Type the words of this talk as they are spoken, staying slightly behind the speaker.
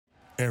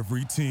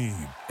Every team,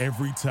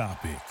 every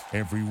topic,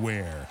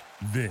 everywhere.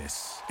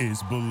 This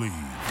is Believe.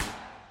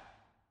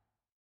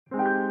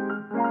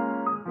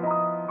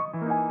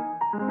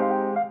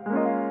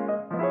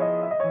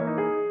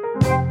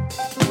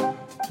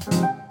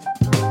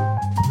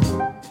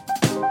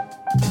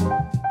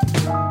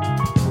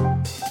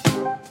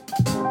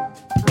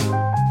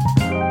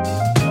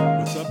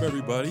 What's up,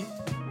 everybody?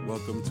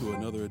 Welcome to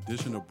another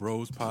edition of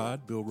Bros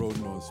Pod, Bill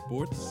Roden on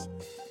Sports.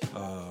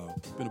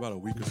 It's been about a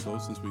week or so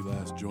since we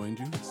last joined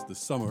you. It's the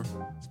summer.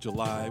 It's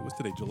July. What's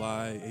today?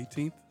 July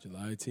 18th?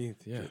 July 18th,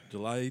 yeah.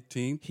 July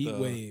 18th. Heat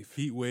wave.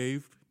 Heat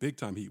wave. Big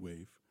time heat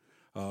wave.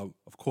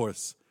 Of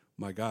course,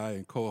 my guy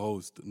and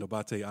co-host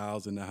Nabate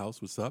Isles in the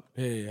house. What's up?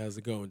 Hey, how's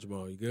it going,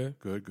 Jamal? You good?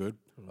 Good, good.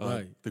 All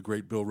right. The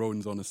great Bill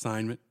Roden's on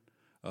assignment.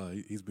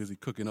 He's busy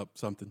cooking up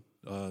something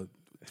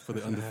for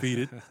the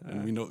undefeated,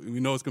 and we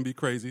know it's gonna be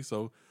crazy.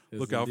 So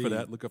look out for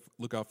that.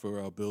 Look out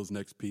for Bill's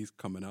next piece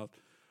coming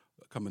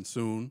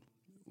soon.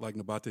 Like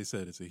Nabate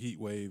said, it's a heat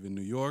wave in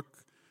New York,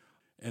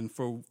 and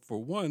for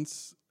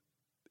once,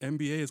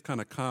 NBA has kind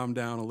of calmed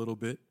down a little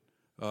bit.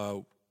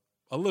 And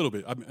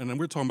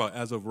we're talking about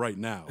as of right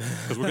now,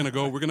 because we're gonna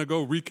go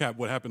recap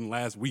what happened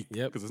last week,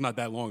 because it's not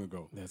that long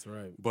ago. That's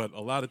right. But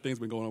a lot of things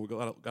been going on. We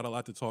got a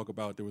lot to talk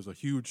about. There was a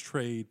huge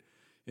trade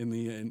in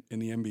the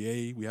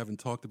NBA we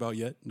haven't talked about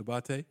yet,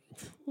 Nabate.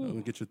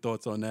 Get your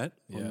thoughts on that,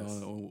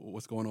 on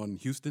what's going on in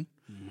Houston.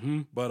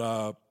 Mm-hmm.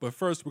 But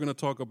first, we're going to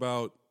talk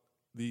about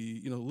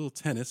the little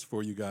tennis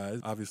for you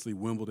guys. Obviously,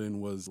 Wimbledon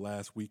was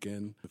last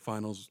weekend.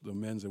 The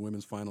men's and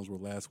women's finals were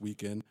last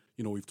weekend.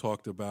 We've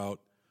talked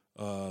about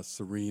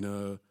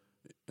Serena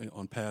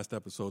on past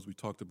episodes. We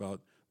talked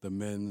about the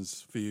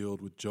men's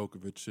field with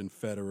Djokovic and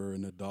Federer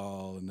and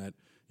Nadal and that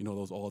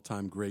those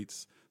all-time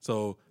greats.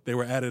 So they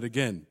were at it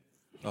again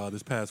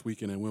this past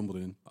weekend in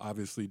Wimbledon.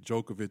 Obviously,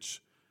 Djokovic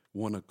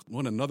won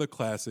another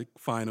classic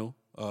final,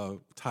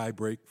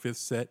 tie-break, fifth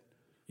set,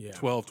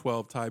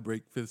 12-12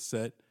 tie-break, fifth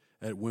set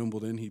at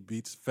Wimbledon. He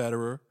beats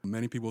Federer.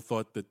 Many people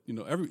thought that,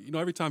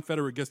 every time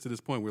Federer gets to this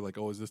point, we're like,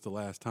 oh, is this the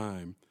last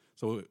time?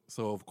 So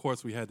of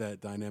course, we had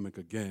that dynamic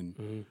again.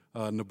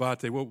 Mm-hmm.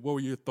 Nabate, what were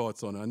your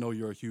thoughts on it? I know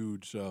you're a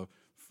huge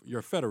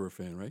you're a Federer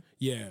fan, right?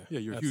 Yeah. Yeah,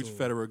 you're absolutely. a huge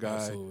Federer guy.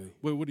 Absolutely.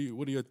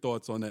 What are your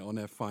thoughts on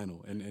that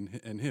final and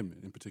him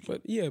in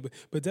particular?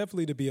 But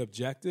definitely to be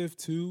objective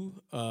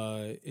too,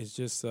 is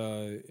just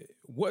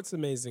what's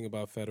amazing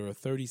about Federer.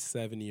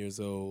 37 years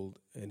old,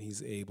 and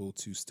he's able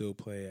to still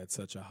play at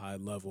such a high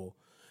level,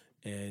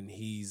 and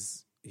he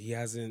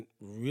hasn't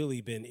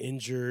really been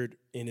injured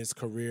in his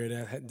career.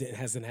 That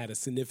hasn't had a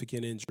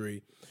significant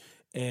injury.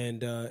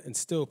 And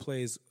still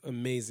plays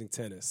amazing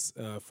tennis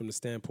from the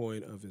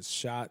standpoint of his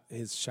shot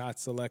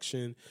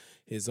selection,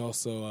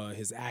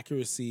 his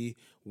accuracy,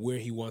 where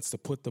he wants to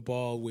put the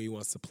ball, where he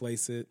wants to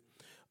place it.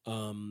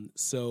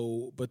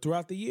 But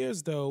throughout the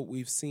years, though,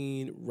 we've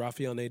seen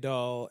Rafael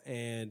Nadal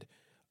and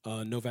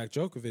Novak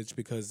Djokovic,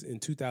 because in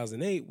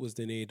 2008 was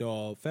the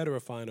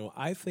Nadal-Federer final.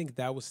 I think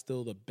that was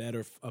still a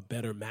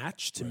better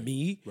match to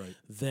me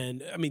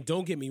than,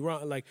 don't get me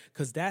wrong,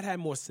 because that had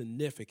more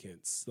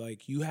significance.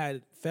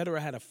 Federer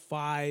had a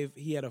five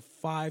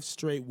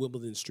straight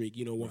Wimbledon streak,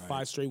 won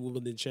 5 straight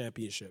Wimbledon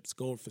championships,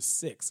 going for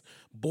 6.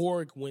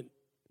 Borg went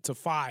to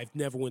 5,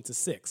 never went to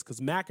 6, because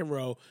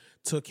McEnroe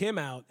took him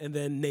out, and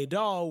then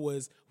Nadal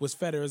was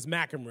Federer's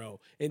McEnroe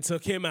and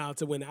took him out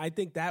to win. I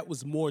think that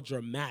was more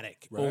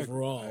dramatic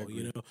overall,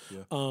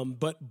 Yeah.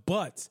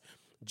 But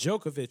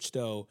Djokovic,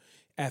 though,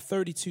 at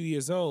 32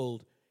 years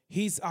old,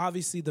 he's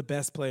obviously the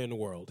best player in the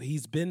world.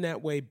 He's been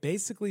that way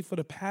basically for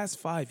the past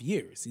 5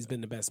 years. He's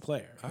been the best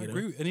player. I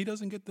agree, and he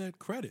doesn't get that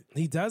credit.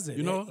 He doesn't.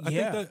 I think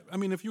that.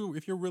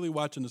 If you're really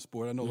watching the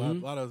sport, I know a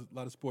lot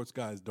of sports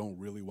guys don't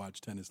really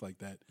watch tennis like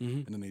that,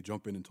 and then they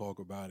jump in and talk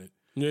about it.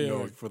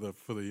 For the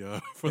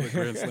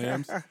Grand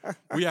Slams,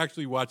 we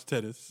actually watch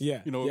tennis.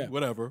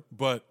 Whatever.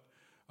 But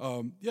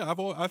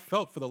I've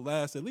felt for the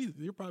last, at least,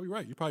 you're probably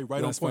right. You're probably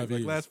right on point.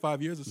 Last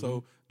 5 years or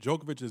so,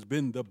 Djokovic has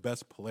been the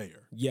best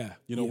player. Yeah.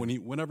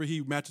 Whenever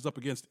he matches up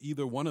against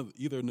either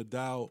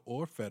Nadal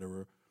or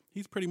Federer,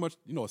 he's pretty much,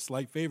 a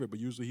slight favorite, but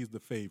usually he's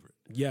the favorite.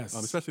 Yes.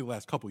 Especially the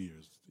last couple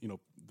years.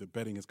 The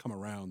betting has come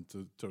around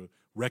to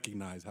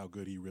recognize how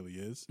good he really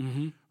is.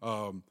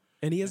 Mm-hmm.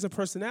 And he has a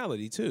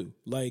personality too.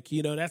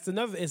 That's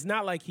another. It's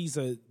not like he's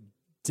a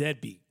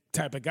deadbeat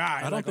type of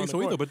guy. I don't think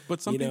so either.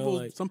 But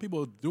some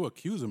people do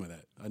accuse him of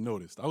that. I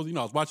noticed. I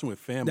was watching with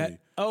family.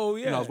 I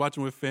was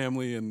watching with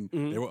family, and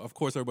they were, of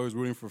course, everybody was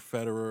rooting for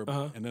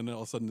Federer, and then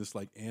all of a sudden this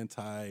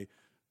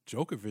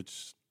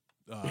anti-Djokovic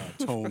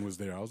tone was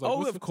there. I was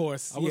like, of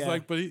course. I was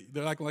like, but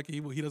they're acting like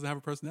he doesn't have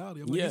a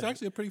personality. I'm like, he's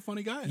actually a pretty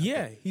funny guy.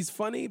 He's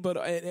funny, but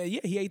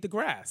he ate the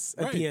grass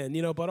at the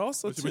end, but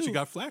also which you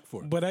got flack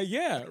for. But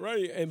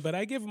but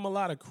I give him a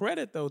lot of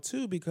credit though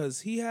too,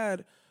 because he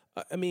had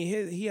I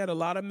mean, he had a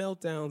lot of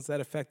meltdowns that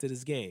affected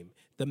his game.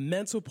 The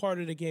mental part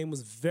of the game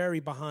was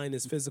very behind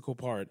his physical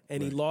part,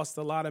 and he lost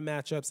a lot of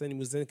matchups, and he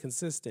was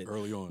inconsistent.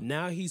 Early on.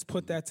 Now he's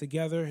put that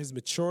together. His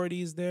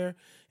maturity is there,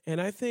 and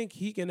I think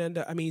he can end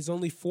up – I mean, he's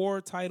only 4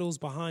 titles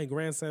behind,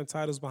 Grand Slam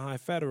titles behind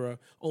Federer,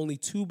 only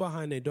 2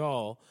 behind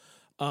Nadal.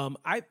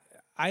 I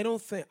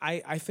don't think –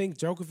 I think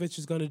Djokovic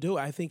is going to do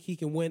it. I think he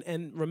can win.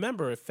 And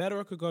remember, if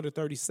Federer could go to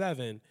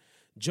 37 –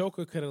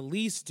 Joker could at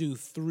least do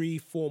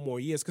 3-4 more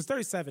years because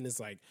 37 is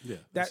like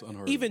that.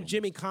 Even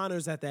Jimmy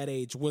Connors at that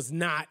age was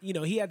not,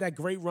 he had that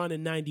great run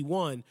in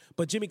 91,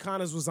 but Jimmy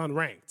Connors was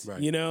unranked.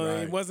 Right,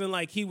 it wasn't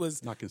like he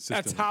was not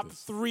a top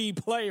 3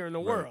 player in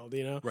the world.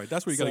 Right,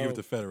 that's where you got to give it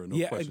to Federer,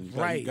 no question.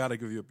 You got to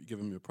give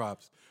him your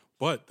props.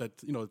 But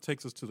that it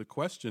takes us to the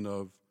question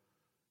of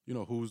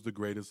who's the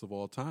greatest of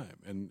all time,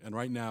 and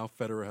right now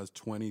Federer has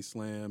 20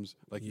 slams,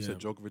 like you said,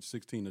 Djokovic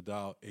 16,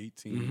 Nadal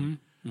 18.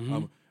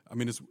 I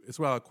mean, it's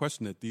without a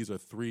question that these are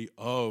 3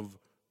 of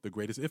the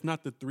greatest, if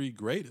not the 3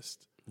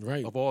 greatest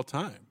of all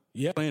time.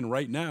 Yeah, playing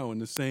right now in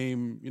the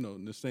same,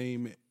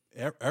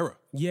 era.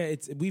 Yeah,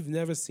 we've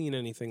never seen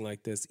anything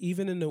like this.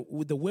 Even in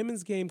the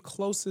women's game,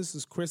 closest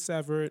is Chris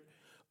Evert,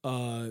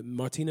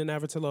 Martina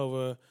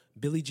Navratilova,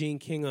 Billie Jean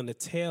King on the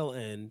tail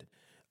end.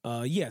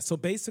 So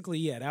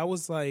basically, that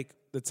was like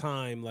the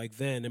time, like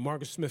then, and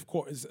Margaret Smith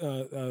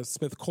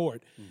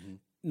Court.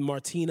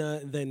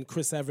 Martina, then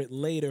Chris Evert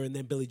later, and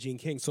then Billie Jean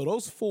King. So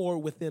those 4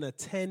 within a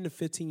 10 to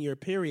 15-year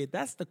period,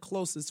 that's the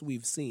closest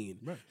we've seen,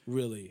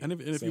 really. And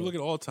if you look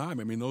at all time,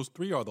 I mean, those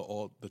 3 are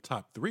the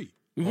top 3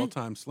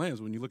 all-time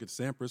slams. When you look at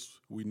Sampras,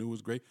 who we knew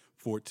was great,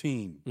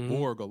 14,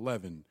 Borg,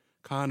 11,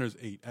 Connors,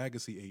 8,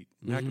 Agassi, 8,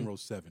 McEnroe,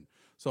 7.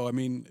 So, I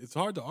mean, it's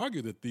hard to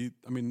argue that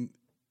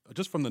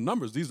just from the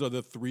numbers, these are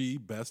the 3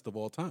 best of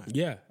all time.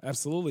 Yeah,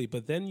 absolutely.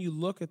 But then you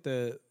look at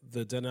the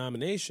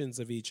denominations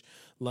of each,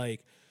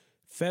 like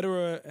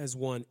Federer has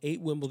won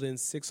 8 Wimbledons,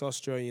 6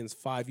 Australians,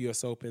 5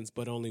 U.S. Opens,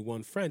 but only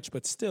 1 French.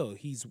 But still,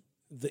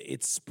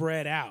 it's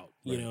spread out,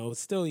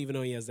 still, even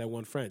though he has that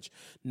 1 French.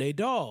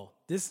 Nadal,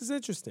 this is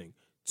interesting.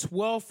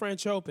 12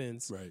 French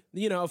Opens. Right.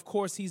 Of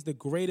course, he's the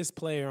greatest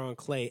player on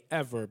clay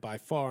ever by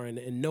far,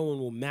 and no one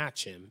will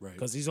match him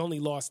because he's only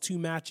lost 2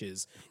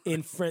 matches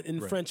in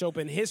French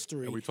Open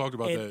history. And we talked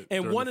about that.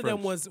 And one of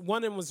them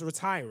was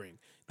retiring.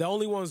 The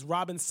only one was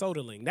Robin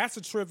Soderling. That's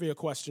a trivia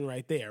question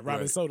right there,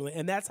 Robin Soderling.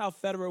 And that's how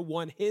Federer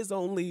won his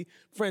only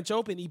French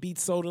Open. He beat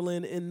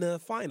Soderling in the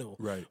final.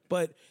 Right.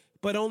 But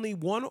only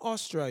 1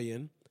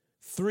 Australian,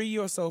 3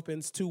 U.S.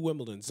 Opens, 2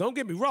 Wimbledons. Don't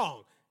get me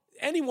wrong.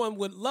 Anyone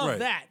would love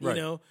that, you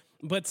know.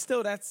 But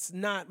still, that's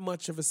not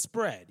much of a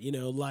spread,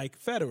 like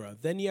Federer.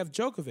 Then you have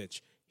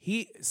Djokovic.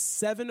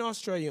 7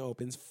 Australian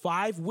Opens,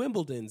 5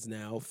 Wimbledons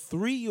now,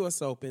 3 U.S.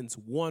 Opens,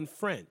 1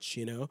 French,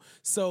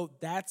 So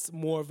that's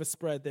more of a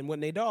spread than what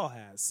Nadal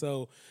has.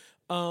 So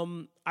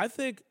I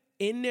think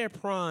in their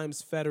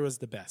primes, Federer's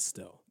the best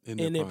still.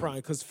 In their prime.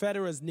 Because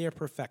Federer's near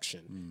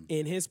perfection.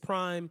 In his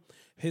prime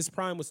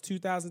was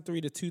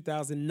 2003 to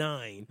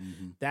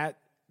 2009.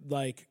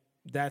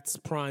 That's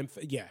prime.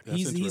 Yeah,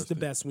 he's the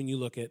best when you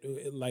look at.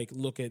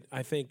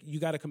 I think you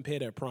got to compare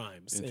their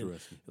primes and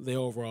the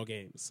overall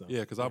games. So.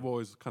 Yeah, because I've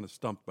always kind of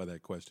stumped by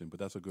that question, but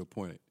that's a good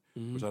point,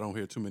 which I don't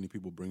hear too many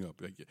people bring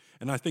up.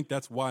 And I think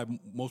that's why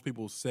most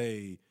people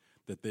say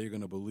that they're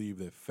going to believe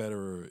that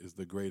Federer is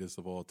the greatest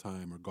of all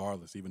time,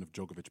 regardless, even if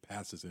Djokovic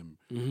passes him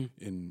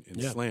in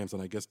slams.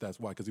 And I guess that's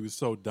why, because he was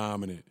so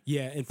dominant.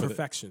 Yeah, in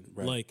perfection.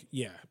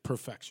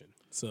 Perfection.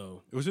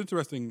 So it was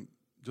interesting.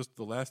 Just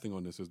the last thing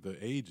on this is the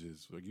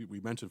ages. Like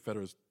we mentioned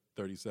Federer's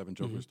 37,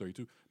 Djokovic's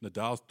 32,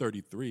 Nadal's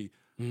 33.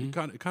 It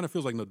kind of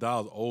feels like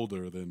Nadal's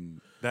older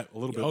than that, a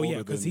little bit older than 33. Oh, yeah,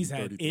 because he's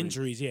had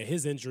injuries. Yeah,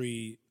 his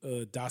injury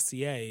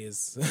dossier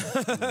is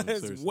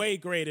way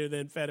greater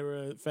than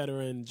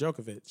Federer and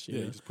Djokovic. Yeah,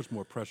 he just puts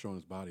more pressure on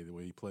his body the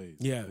way he plays.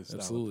 Yeah, his style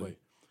absolutely. Of play.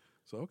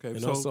 So, okay.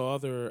 And also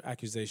other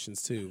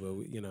accusations, too.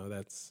 But,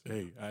 that's...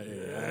 Hey, I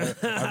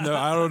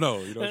don't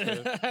know. You know what I'm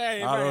saying?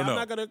 Hey, I don't know. I'm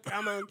not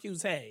gonna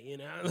accuse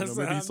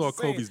maybe he saw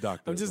Kobe's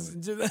doctor. I'm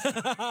just...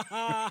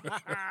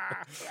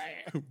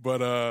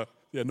 But,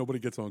 nobody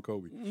gets on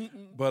Kobe.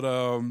 But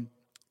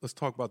let's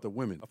talk about the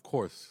women. Of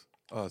course,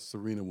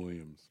 Serena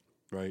Williams,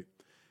 right?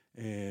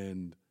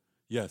 And...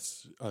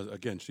 yes,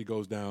 again, she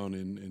goes down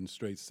in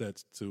straight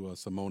sets to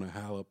Simona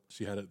Halep.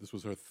 This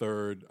was her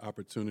 3rd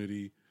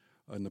opportunity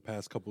in the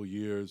past couple of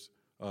years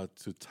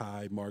to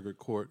tie Margaret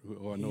Court,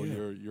 who I know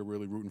you're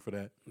really rooting for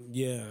that.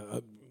 Yeah.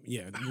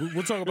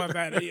 We'll talk about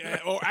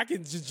that. Or I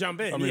can just jump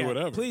in. I mean,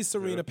 whatever. Please,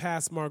 Serena,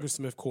 pass Margaret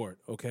Smith Court,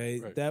 okay?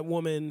 Right. That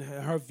woman,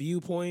 her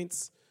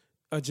viewpoints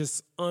are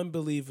just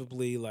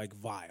unbelievably,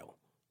 vile.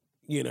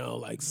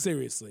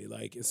 Seriously,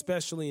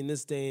 especially in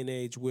this day and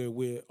age where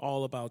we're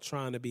all about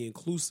trying to be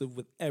inclusive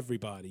with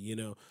everybody,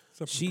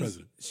 Except for the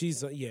president.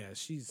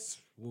 She's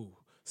woo.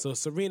 So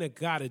Serena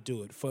got to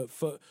do it for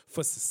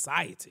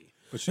society.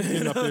 But she's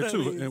getting up there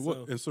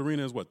too. And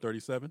Serena is what,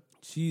 37?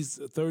 She's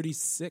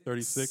 36.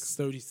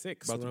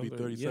 36. About to be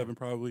 37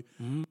 probably.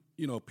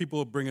 Mm-hmm. People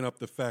are bringing up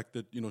the fact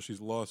that,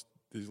 she's lost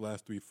these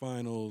last 3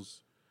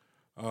 finals.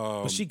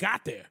 But she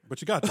got there.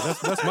 But you got that.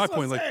 That's my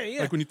point.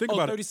 Like when you think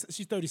about 30, it,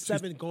 she's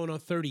 37, going on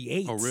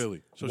 38. Oh,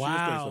 really? So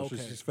wow.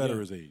 She's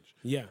Federer's age.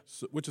 Yeah,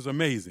 so, which is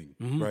amazing,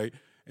 right?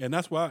 And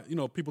that's why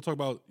people talk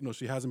about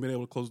she hasn't been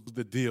able to close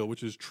the deal,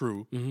 which is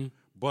true.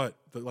 But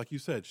like you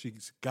said,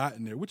 she's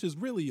gotten there, which is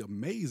really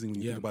amazing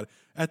when you think about it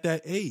at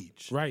that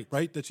age,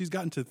 right? That she's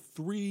gotten to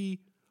 3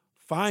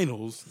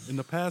 finals in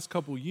the past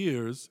couple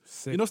years.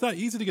 Sick. It's not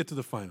easy to get to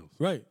the finals,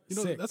 right?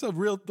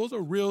 Those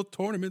are real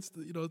tournaments.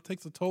 It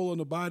takes a toll on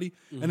the body,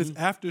 and it's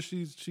after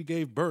she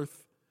gave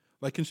birth.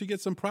 Like, can she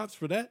get some props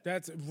for that?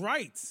 That's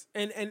right.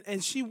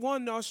 And she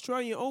won the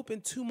Australian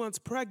Open 2 months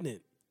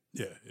pregnant.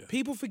 Yeah.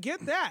 People forget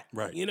that,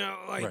 right?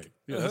 Right.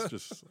 Yeah, that's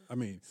just. I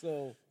mean,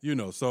 so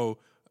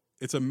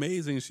it's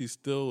amazing she's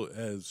still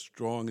as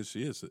strong as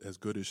she is, as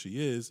good as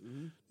she is.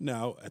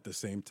 Now, at the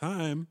same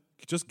time,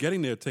 just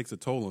getting there takes a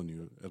toll on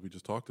you, as we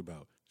just talked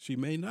about. She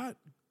may not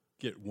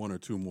get 1 or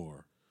 2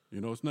 more.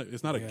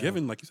 It's not a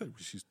given. Like you said,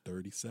 she's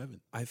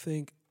 37. I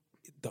think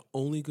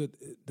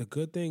the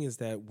good thing is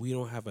that we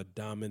don't have a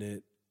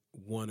dominant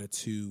 1 or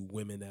 2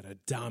 women that are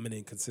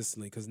dominant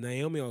consistently. Because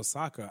Naomi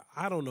Osaka,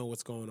 I don't know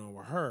what's going on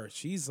with her.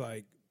 She's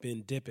like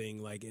been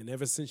dipping, and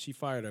ever since she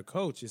fired her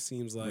coach, it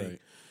seems like. Right.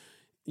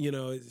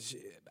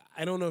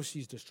 I don't know if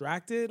she's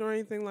distracted or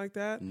anything like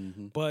that,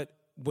 but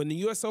when the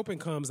U.S. Open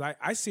comes,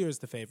 I see her as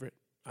the favorite.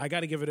 I got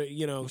to give it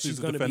she's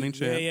going to be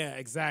champ. Yeah,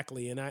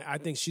 exactly. And I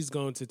think she's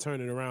going to turn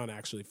it around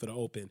actually for the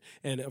Open.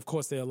 And of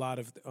course, there are a lot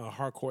of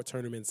hardcourt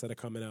tournaments that are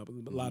coming up,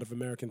 a lot of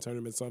American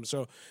tournaments. So I'm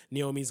sure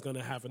Naomi's going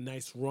to have a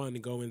nice run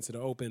and go into the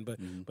Open.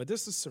 But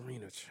this is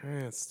Serena's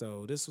chance,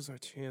 though. This was her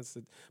chance.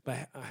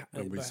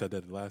 And we said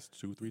that the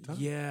last 2-3 times.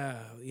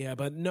 Yeah.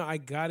 But no, I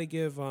got to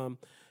give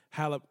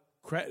Halep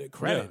credit.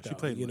 Yeah, she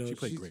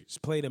played great. She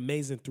played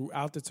amazing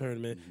throughout the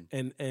tournament,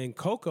 and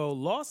Coco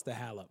lost to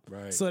Halep.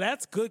 Right. So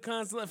that's good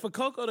consolation for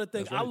Coco to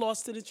think I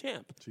lost to the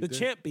champ.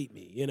 Champ beat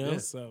me. Yeah.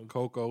 So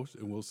Coco,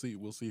 and we'll see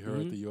her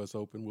at the U.S.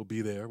 Open. We'll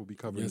be there. We'll be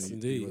covering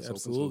the U.S.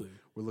 Absolutely. Open.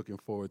 So we're looking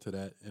forward to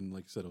that. And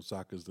like you said,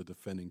 Osaka's the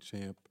defending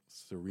champ.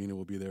 Serena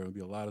will be there. There'll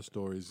be a lot of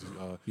stories.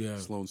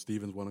 Sloane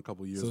Stephens won a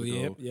couple years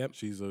ago. Yep.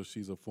 She's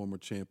a former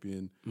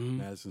champion.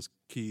 Madison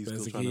Keys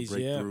still trying to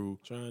break through.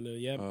 Trying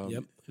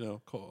to a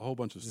whole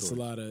bunch of stories. Just a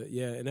lot of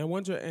and I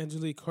wonder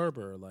Angelique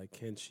Kerber,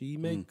 can she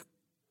make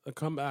a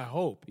comeback? I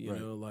hope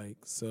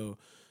so.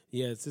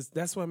 Yeah, it's just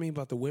that's what I mean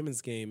about the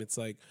women's game. It's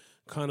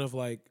kind of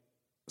like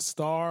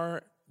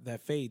star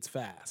that fades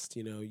fast.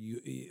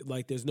 You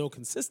there's no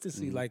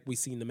consistency like we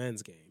see in the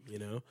men's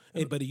game.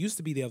 But it used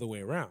to be the other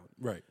way around.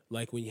 Right.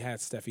 Like when you had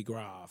Steffi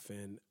Graf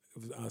and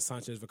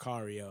Sanchez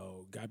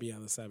Vicario,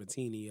 Gabriela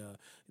Sabatini,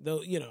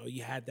 though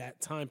you had that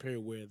time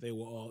period where they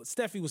were all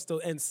Steffi was still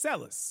and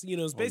Celis,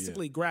 it's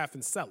basically Graf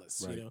and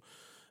Celis, right.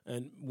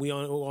 And we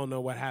all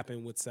know what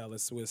happened with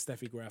Celis, where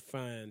Steffi Graf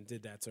Fine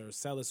did that to her.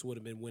 Celis would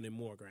have been winning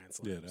more Grand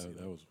Slams.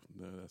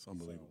 Yeah, that's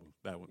unbelievable.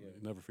 That one,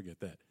 never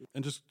forget that.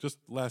 And just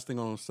last thing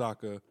on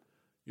Osaka,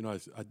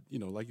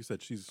 like you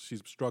said, she's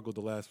struggled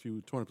the last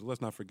few tournaments. But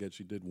let's not forget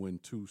she did win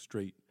 2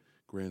 straight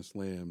Grand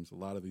Slams. A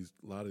lot of these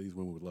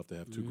women would love to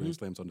have 2 Grand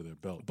Slams under their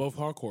belt. Both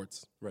hard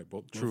courts. Right.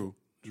 Both true.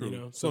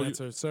 So that's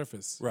her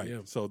surface. Right.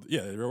 Yeah. So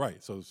you're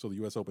right. So the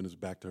U.S. Open is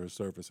back to her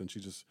surface, and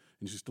she's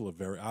still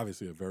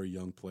obviously a very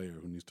young player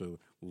who needs to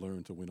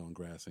learn to win on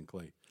grass and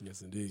clay.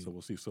 Yes, indeed. So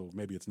we'll see. So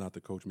maybe it's not the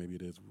coach, maybe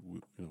it is.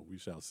 We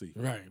shall see.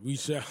 Right. We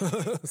shall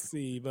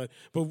see. But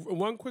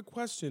one quick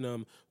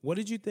question. What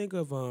did you think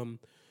of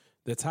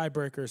the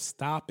tiebreaker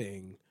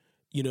stopping?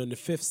 In the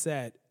 5th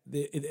set.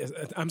 The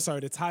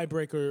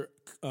tiebreaker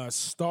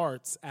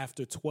starts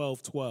after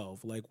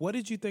 12-12. What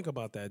did you think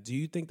about that? Do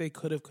you think they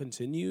could have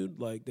continued?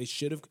 They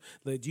should have.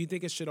 Do you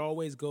think it should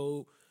always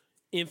go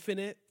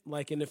infinite,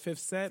 in the 5th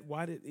set?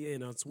 Why did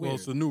it's weird? Well,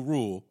 it's a new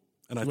rule,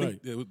 and I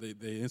think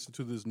they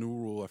instituted this new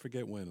rule. I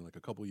forget when, a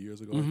couple of years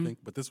ago, I think.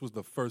 But this was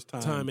the first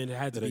time it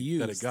had to be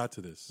used that it got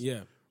to this.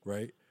 Yeah,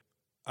 right.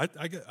 I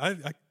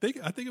think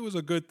it was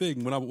a good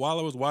thing. While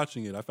I was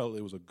watching it, I felt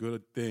it was a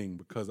good thing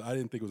because I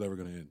didn't think it was ever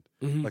going to end.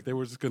 They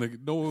were just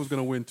no one was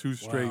going to win 2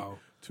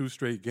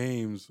 straight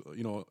games.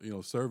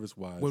 Service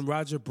wise. When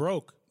Roger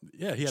broke,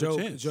 he had a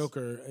chance.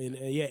 Joker, and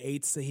he had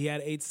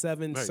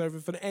 8-7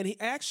 serving for and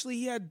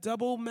he had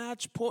double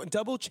match point,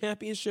 double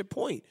championship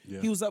point.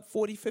 Yeah. He was up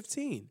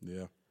 40-15.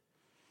 Yeah.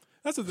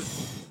 That's a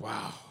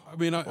wow. I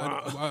mean,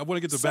 I want to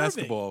get to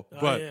basketball,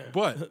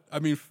 but I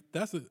mean,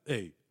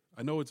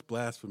 I know it's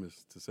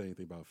blasphemous to say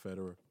anything about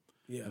Federer,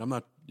 and I'm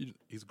not.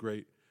 He's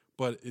great,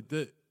 but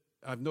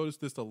I've noticed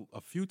this a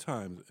few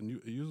times,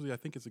 and usually I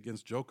think it's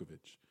against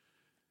Djokovic.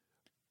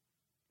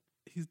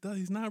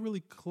 He's not really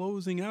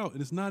closing out,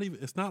 and it's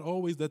not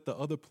always that the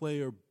other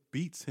player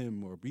beats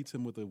him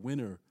with a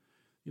winner.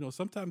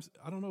 Sometimes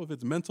I don't know if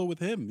it's mental with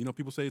him.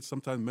 People say it's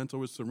sometimes mental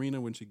with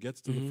Serena when she gets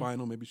to the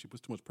final. Maybe she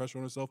puts too much pressure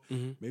on herself.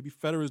 Maybe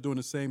Federer is doing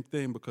the same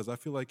thing because I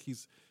feel like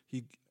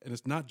and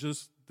it's not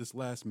just this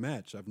last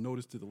match. I've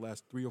noticed it the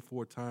last 3 or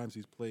 4 times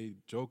he's played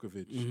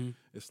Djokovic.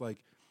 It's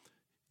like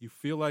you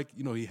feel like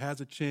he has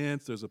a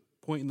chance. There's a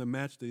point in the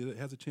match that he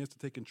has a chance to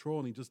take control,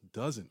 and he just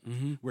doesn't.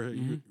 Where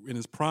in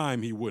his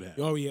prime, he would have.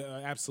 Oh,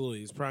 yeah,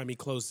 absolutely. His prime, he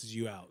closes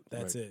you out.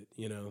 That's it,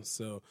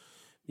 So,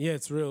 yeah,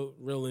 it's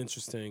real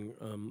interesting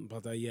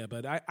about that. Yeah,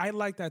 but I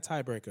like that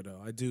tiebreaker,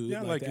 though. I do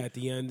like that at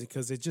the end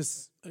because it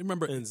just I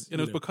remember, ends, and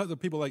it was because of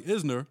people like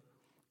Isner.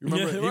 You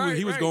remember,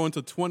 he was going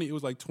to 20. It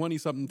was like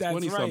 20-something,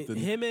 20-something.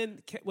 Him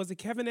and was it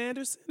Kevin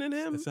Anderson and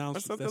him? Or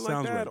something like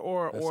sounds that, right.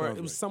 or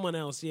it was someone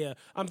else. Yeah,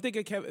 I'm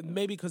thinking Kevin,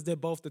 maybe because they're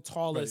both the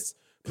tallest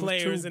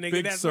players, and they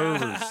big get servers.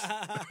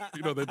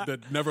 That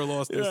never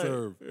lost their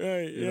serve.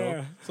 Right. You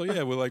know? So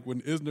like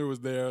when Isner was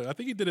there, I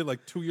think he did it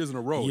like 2 years in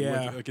a row.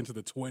 Yeah. He went into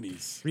the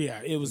 20s.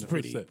 Yeah, it was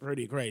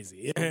pretty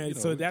crazy. And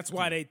so that's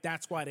why they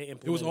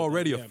implemented. It was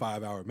already a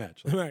 5-hour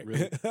match. Like, right.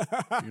 Really? You know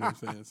what I'm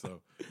saying? So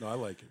no, I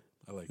like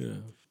it.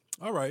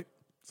 All right.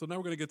 So now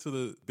we're going to get to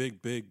the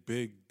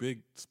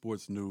big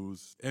sports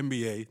news.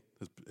 NBA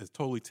has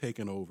totally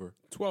taken over.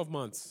 12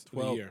 months.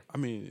 12 year. I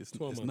mean,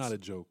 it's not a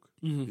joke.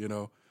 You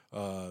know,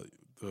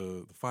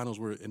 the finals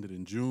ended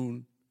in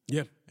June.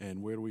 Yeah.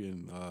 And where are we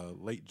in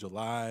late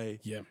July?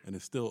 Yeah. And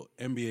it's still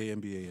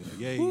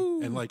NBA,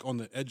 Woo. and like on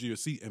the edge of your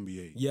seat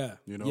NBA. Yeah.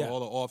 You know,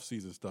 all the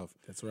off-season stuff.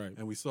 That's right.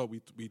 And we saw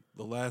we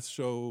the last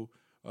show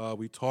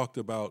we talked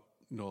about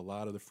a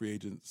lot of the free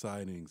agent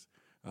signings.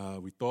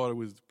 We thought it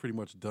was pretty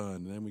much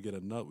done. Then we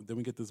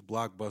get this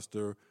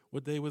blockbuster.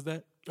 What day was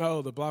that?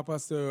 Oh, the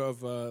blockbuster of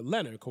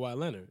Kawhi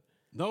Leonard.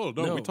 No,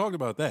 we talked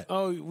about that.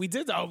 Oh, we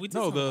did. No,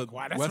 the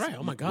Kawhi. That's right.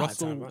 Oh my God,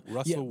 Russell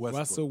Westbrook.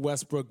 Russell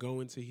Westbrook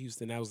going to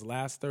Houston. That was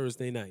last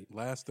Thursday night.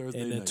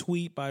 And a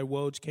tweet by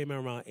Woj came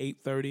out around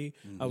 8:30.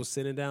 I was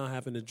sitting down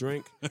having a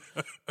drink.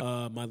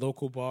 My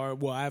local bar.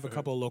 Well, I have a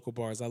couple of local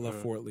bars. I love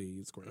Fort Lee.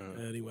 It's great.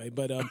 Anyway,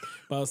 but I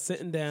was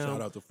sitting down.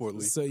 Shout out to Fort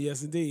Lee. So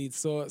yes, indeed.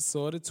 Saw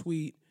the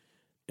tweet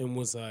and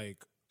was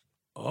like,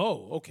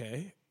 oh,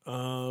 okay.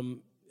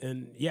 And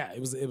yeah,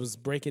 it was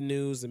breaking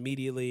news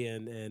immediately,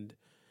 and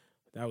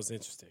that was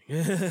interesting.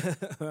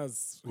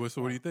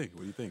 So what do you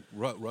think?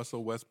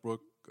 Russell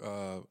Westbrook,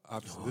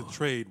 obviously the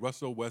trade.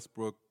 Russell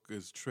Westbrook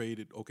is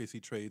traded.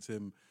 OKC trades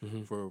him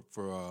for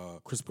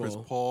Chris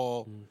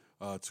Paul.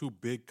 2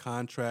 big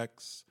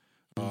contracts.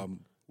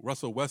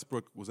 Russell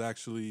Westbrook was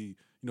actually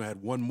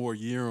had 1 more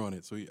year on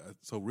it.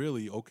 So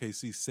really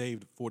OKC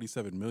saved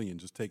 $47 million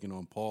just taking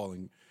on Paul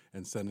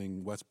and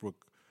sending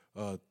Westbrook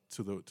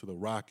to the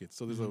Rockets.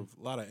 So there's a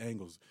lot of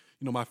angles.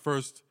 My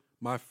first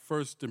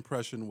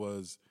impression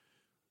was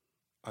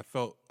I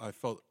felt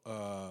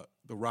the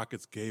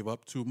Rockets gave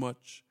up too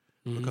much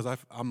because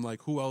I'm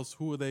like, who else?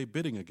 Who are they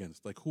bidding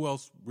against? Like, who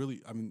else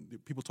really? I mean,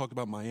 people talked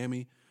about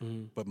Miami,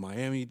 but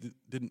Miami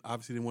didn't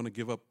want to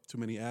give up too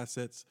many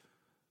assets.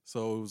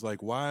 So it was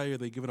like, why are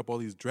they giving up all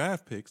these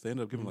draft picks? They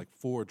ended up giving like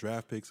 4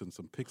 draft picks and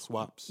some pick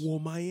swaps. Well,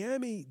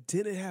 Miami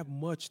didn't have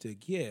much to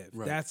give.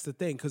 Right. That's the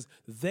thing, because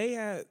they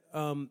have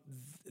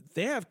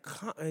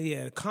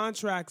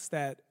contracts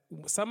that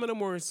some of them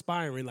were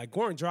inspiring. Like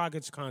Goran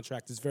Dragic's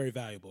contract is very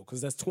valuable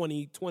because that's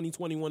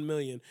 21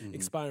 million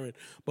expiring.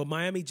 But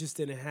Miami just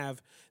didn't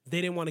have.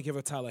 They didn't want to give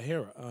a Tyler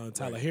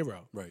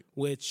Hero, right?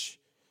 Which,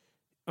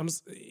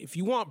 if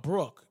you want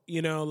Brook,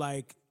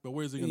 like. But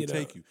where's he going to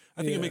take you?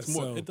 I think it makes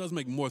more. It does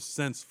make more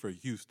sense for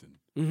Houston.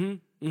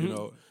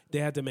 They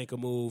had to make a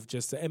move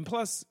and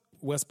plus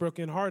Westbrook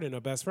and Harden are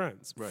best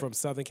friends from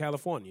Southern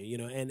California.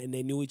 And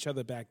they knew each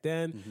other back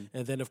then.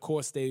 And then of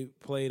course they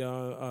played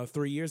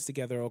 3 years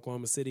together in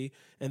Oklahoma City,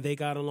 and they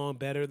got along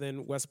better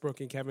than Westbrook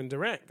and Kevin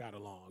Durant got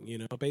along.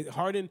 But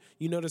Harden,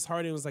 you notice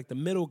Harden was like the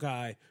middle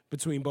guy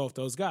between both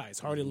those guys.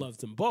 Harden loves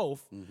them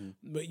both,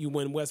 but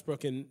when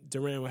Westbrook and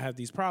Durant would have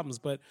these problems,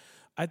 but.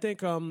 I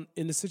think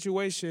in the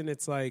situation,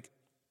 it's like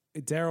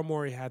Daryl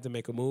Morey had to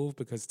make a move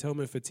because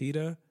Tillman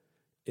Fertitta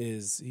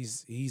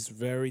he's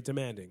very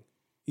demanding.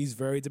 He's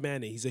very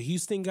demanding. He's a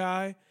Houston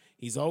guy.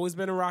 He's always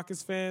been a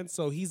Rockets fan,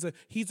 so he's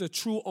a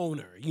true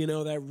owner,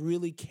 that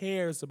really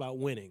cares about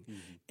winning.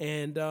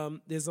 And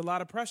there's a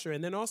lot of pressure.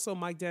 And then also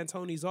Mike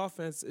D'Antoni's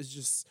offense is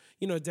just,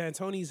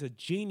 D'Antoni's a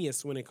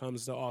genius when it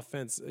comes to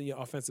offense,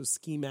 offensive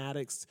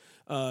schematics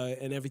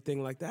and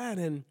everything like that.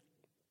 And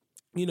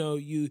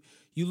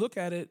you look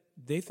at it,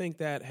 they think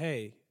that,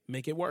 hey,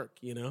 make it work,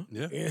 Yeah.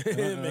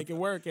 Make it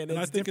work. And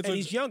I think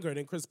he's younger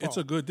than Chris Paul. It's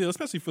a good deal,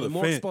 especially for the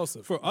more fans.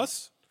 Explosive. For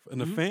us and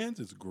the fans,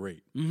 it's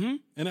great. And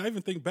I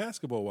even think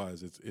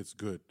basketball-wise, it's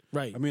good.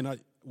 Right. I mean,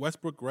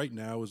 Westbrook right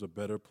now is a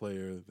better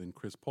player than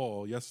Chris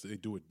Paul. Yes, they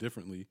do it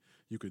differently.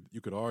 You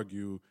could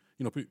argue,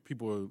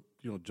 people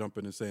are,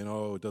 jumping and saying,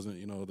 oh, it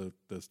doesn't,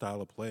 the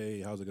style of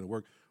play, how's it going to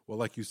work? Well,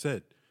 like you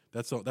said,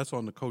 that's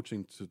on the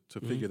coaching to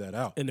figure that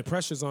out. And the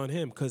pressure's on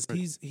him because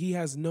he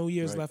has no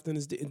years left in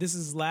his deal. This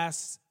is his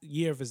last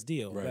year of his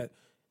deal. Right.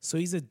 So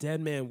he's a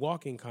dead man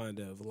walking, kind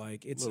of.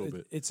 Like it's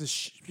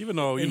even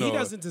though he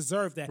doesn't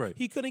deserve that. Right.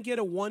 He couldn't get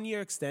a 1-year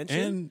extension.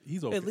 And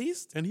he's okay. At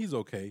least. And he's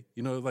okay.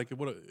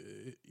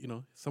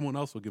 Someone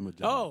else will give him a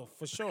job. Oh,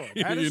 for sure.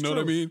 That is true. What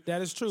I mean?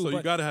 That is true. So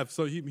you got to have.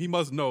 So he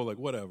must know, like,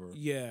 whatever.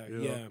 Yeah.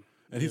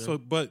 And he's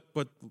but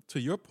to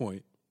your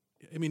point,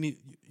 I mean,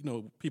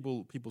 some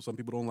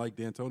people don't like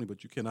D'Antoni,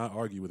 but you cannot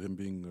argue with him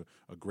being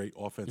a great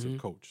offensive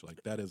coach.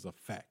 Like, that is a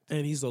fact.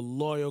 And he's a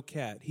loyal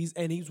cat. He's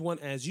one,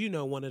 as you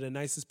know, one of the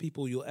nicest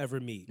people you'll ever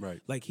meet.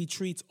 Right. Like, he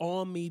treats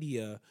all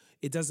media.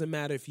 It doesn't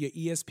matter if you're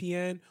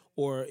ESPN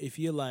or if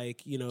you're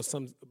like,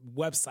 some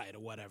website or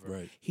whatever.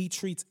 Right. He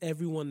treats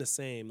everyone the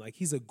same. Like,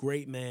 he's a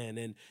great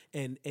man,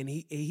 and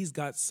he's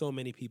got so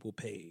many people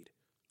paid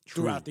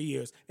throughout the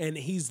years. And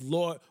he's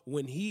loyal.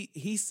 When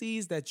he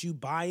sees that you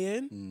buy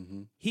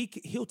in,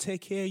 he'll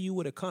take care of you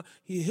with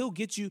he'll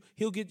get you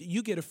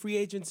get a free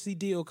agency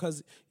deal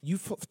because you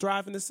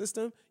thrive in the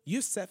system.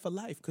 You're set for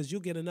life because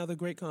you'll get another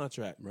great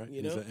contract. Right.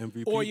 You He's know? an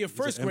MVP. Or your he's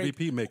first an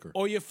MVP maker.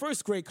 Or your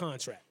first great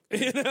contract.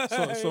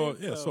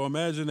 So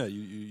imagine that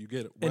you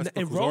get Westbrook,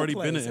 and who's already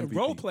been an MVP. And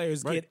role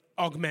players Right. get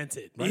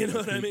augmented. Right. You know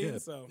what I mean?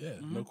 Yeah,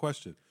 no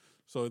question.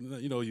 So,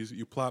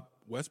 you plop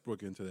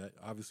Westbrook into that.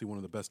 Obviously, one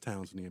of the best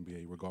talents in the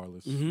NBA,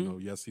 regardless.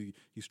 Yes, he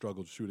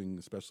struggled shooting,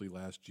 especially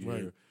last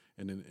year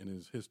and in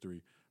his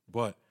history.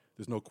 But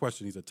there's no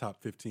question he's a top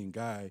 15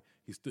 guy.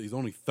 He's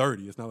only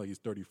 30. It's not like he's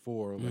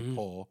 34 like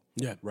Paul.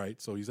 Yeah. Right?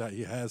 So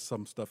he has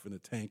some stuff in the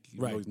tank.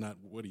 Even though he's not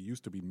what he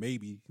used to be.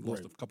 Maybe he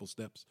lost a couple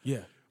steps.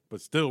 Yeah. But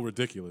still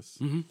ridiculous.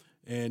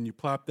 And you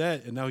plop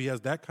that, and now he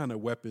has that kind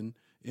of weapon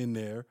in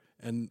there.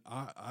 And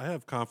I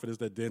have confidence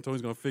that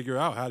D'Antoni's going to figure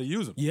out how to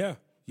use him. Yeah.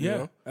 Yeah,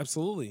 know?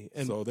 Absolutely.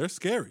 And so they're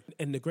scary.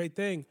 And the great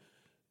thing,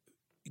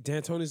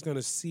 D'Antoni's going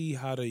to see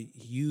how to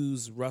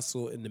use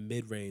Russell in the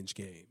mid-range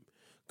game.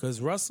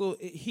 Because Russell,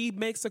 he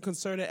makes a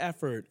concerted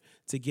effort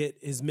to get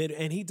his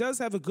and he does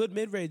have a good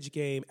mid-range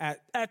game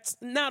at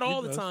not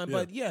all the time,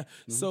 but yeah.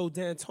 So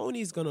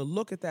D'Antoni's going to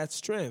look at that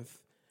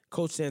strength,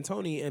 Coach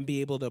D'Antoni, and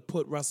be able to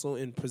put Russell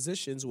in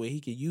positions where he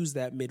could use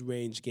that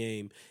mid-range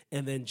game,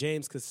 and then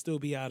James could still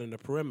be out in the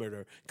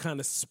perimeter, kind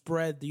of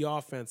spread the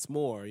offense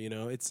more.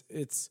 It's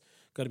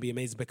going to be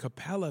amazing. But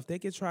Capella, if they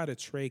could try to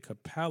trade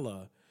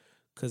Capella,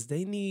 because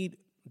they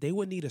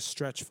would need a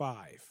stretch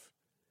five.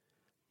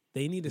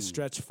 They need a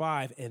stretch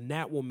five, and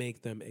that will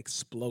make them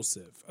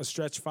explosive. A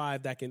stretch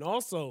five that can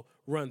also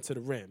run to the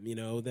rim.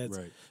 That's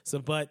right. So.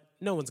 But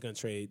no one's going to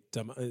trade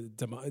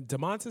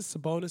Domantas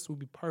Sabonis would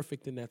be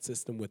perfect in that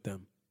system with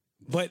them.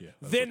 But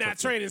they're not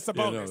trading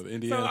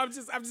Sabonis.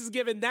 So I'm just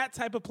giving that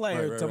type of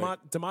player,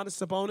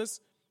 Domantas Sabonis.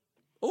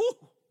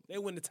 Ooh, they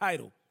win the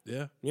title.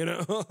 Yeah.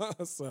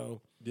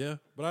 So. Yeah,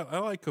 but I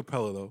like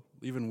Capella, though,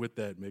 even with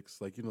that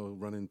mix. Like,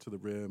 running to the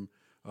rim.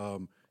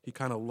 He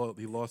kind of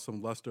lost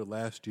some luster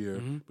last year,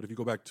 but if you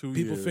go back 2 years,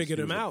 people figured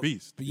him out. A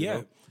beast.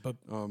 But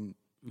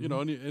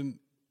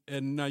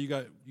and now you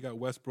got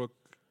Westbrook.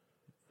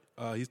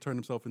 He's turned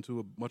himself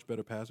into a much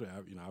better passer.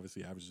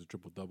 Obviously averages a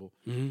triple double.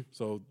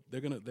 So they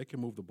can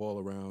move the ball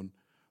around.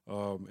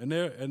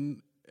 And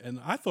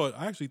I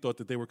actually thought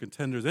that they were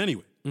contenders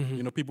anyway.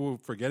 People were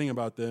forgetting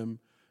about them.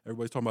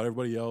 Everybody's talking about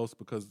everybody else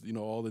because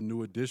all the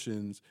new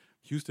additions.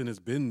 Houston has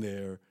been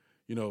there.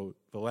 The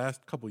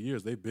last couple of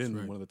years they've been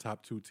one of the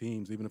top two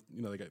teams. Even if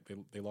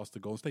they lost to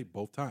Golden State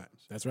both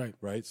times. That's right.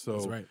 Right. So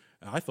that's right.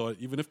 I thought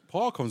even if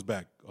Paul comes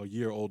back a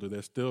year older,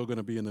 they're still going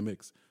to be in the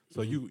mix.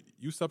 So you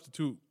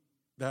substitute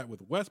that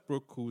with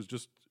Westbrook, who's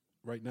just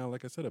right now,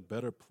 like I said, a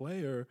better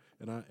player,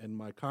 and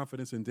my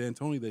confidence in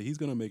D'Antoni that he's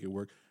going to make it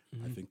work.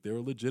 I think they're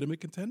a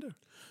legitimate contender.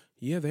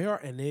 Yeah, they are,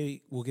 and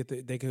they will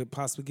get they could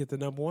possibly get the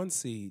number 1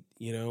 seed.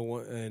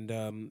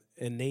 And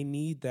they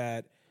need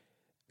that.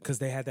 Because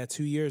they had that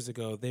 2 years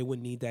ago, they would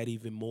need that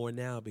even more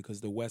now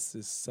because the West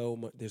is so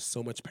much. There's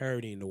so much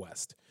parity in the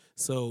West.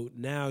 So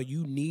now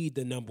you need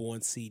the number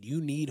 1 seed.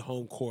 You need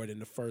home court in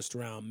the first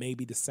round,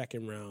 maybe the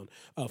second round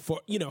for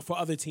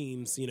other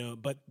teams.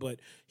 But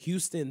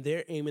Houston,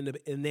 they're aiming to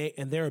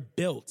and they're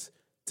built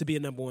to be a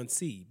number 1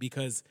 seed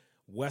because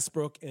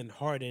Westbrook and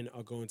Harden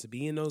are going to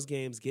be in those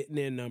games, getting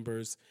their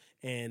numbers,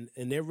 and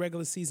they're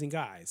regular season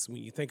guys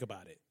when you think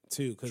about it.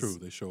 Too, true,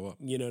 they show up.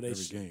 They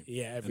every game.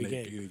 Yeah, every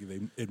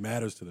game. It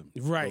matters to them.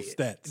 Right.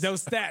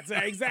 Those stats,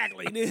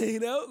 exactly.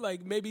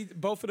 Like maybe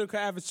both of them could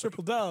average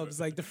triple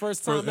dubs. Like the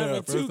first time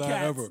ever, two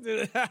cats.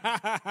 They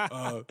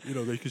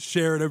could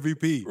share an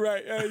MVP.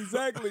 Right.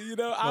 Exactly.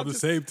 On the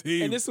same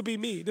team. And this will be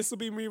me. This will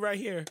be me right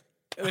here.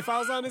 And if I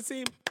was on the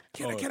team,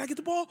 can I get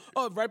the ball?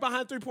 Oh, right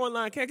behind 3-point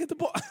line. Can I get the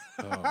ball?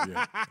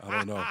 I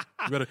don't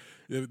know.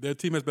 Their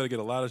team has better get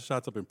a lot of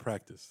shots up in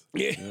practice.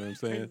 Yeah. You know what I'm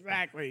saying?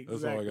 Exactly.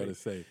 That's all I got to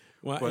say.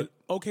 Well, but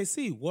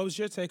OKC, what was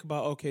your take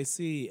about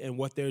OKC and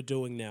what they're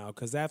doing now?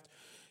 Because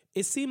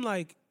it seemed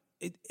like,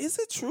 is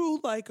it true?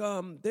 Like,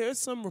 there's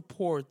some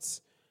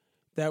reports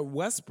that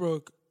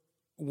Westbrook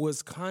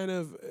was kind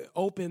of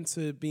open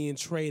to being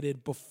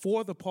traded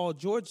before the Paul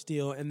George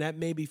deal, and that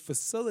maybe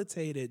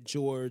facilitated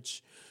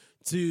George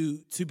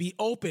to be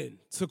open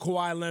to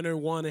Kawhi Leonard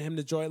wanting him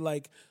to join.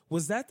 Like,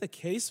 was that the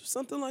case or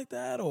something like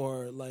that?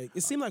 Or, like,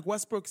 it seemed like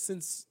Westbrook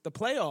since the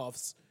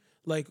playoffs,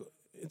 like,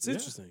 it's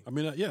interesting. I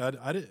mean,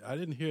 I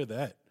didn't hear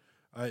that.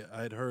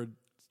 I'd heard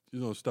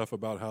stuff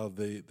about how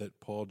that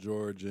Paul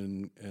George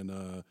and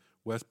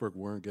Westbrook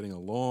weren't getting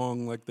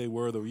along like they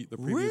were the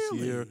previous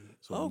year.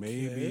 So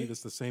maybe Okay.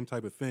 it's the same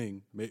type of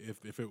thing.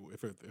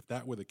 If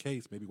that were the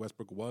case, maybe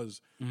Westbrook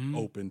was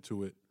open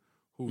to it.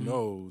 Who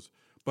knows?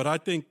 But I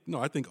think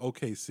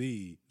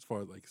OKC, as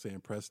far as like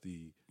Sam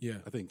Presti,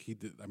 I think he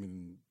did. I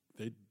mean,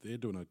 they're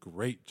doing a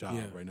great job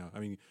right now. I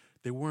mean,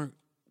 were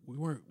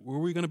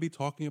we going to be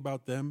talking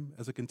about them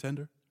as a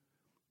contender?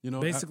 You know,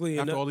 Basically,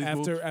 after all these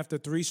moves? after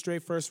 3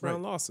 straight first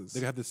round losses. They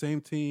have the same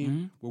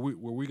team. Were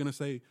we going to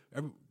say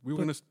we were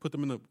going to put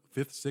them in the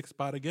 5th, 6th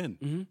spot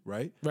again?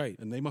 Right.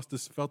 And they must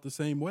have felt the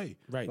same way.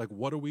 Right. Like,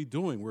 what are we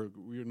doing?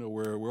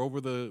 We're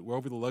over the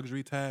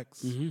luxury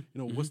tax. You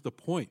know, what's the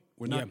point?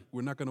 We're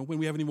not going to win.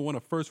 We haven't even won a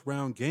first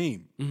round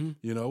game.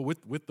 You know,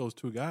 with those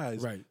two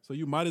guys. Right. So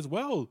you might as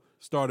well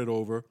start it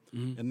over.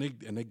 And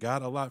they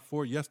got a lot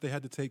for it. Yes, they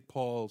had to take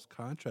Paul's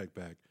contract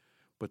back.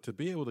 But to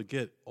be able to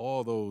get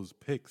all those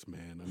picks,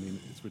 man, I mean,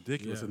 it's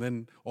ridiculous. Yeah. And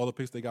then all the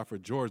picks they got for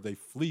George, they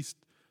fleeced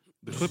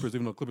the Clippers,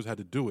 even though the Clippers had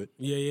to do it.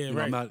 You know,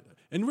 right.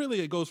 And really,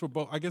 it goes for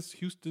both. I guess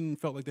Houston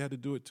felt like they had to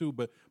do it too.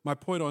 But my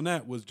point on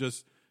that was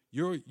just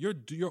you're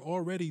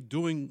already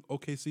doing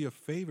OKC a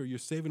favor. You're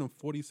saving them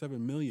 $47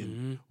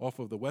 million off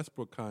of the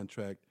Westbrook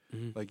contract.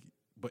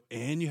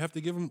 And you have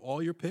to give them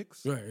all your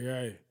picks.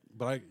 Right.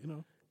 But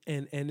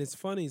And it's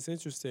funny, it's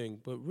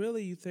interesting, but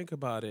really you think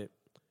about it,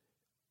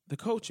 the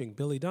coaching,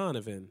 Billy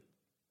Donovan.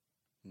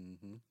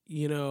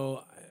 You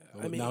know,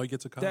 I mean, now he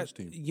gets a college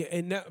team. Yeah,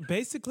 and now,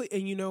 basically,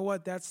 and you know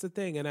what? That's the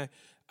thing. And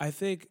I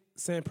think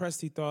Sam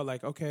Presti thought,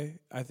 like, okay,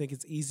 I think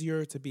it's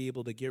easier to be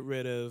able to get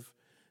rid of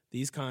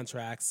these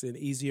contracts and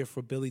easier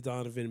for Billy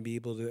Donovan to be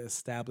able to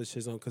establish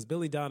his own. Because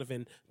Billy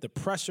Donovan, the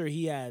pressure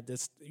he had,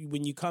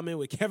 when you come in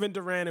with Kevin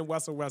Durant and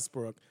Russell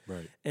Westbrook.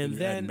 Right. And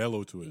then add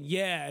Melo to it.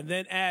 Yeah, and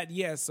then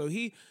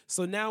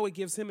so now it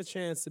gives him a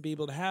chance to be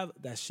able to have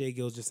that Shai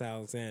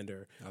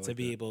Gilgeous-Alexander to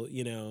be able,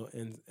 you know,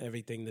 and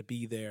everything to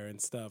be there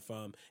and stuff,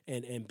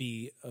 and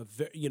be a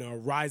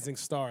rising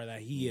star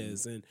that he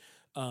is. And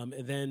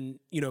then,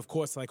 you know, of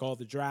course, like all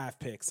the draft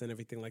picks and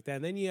everything like that.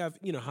 And then you have,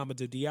 you know,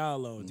 Hamidou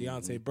Diallo,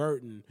 Deontay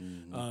Burton,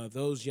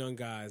 those young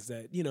guys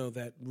that, you know,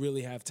 that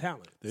really have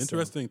talent. The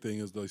interesting thing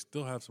is they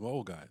still have some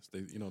old guys. They,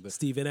 you know,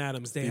 Steven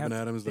Adams. They have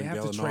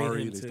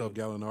Gallinari. They still have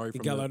Gallinari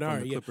from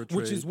the Clipper trade.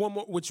 Which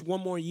is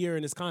one more year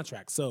in his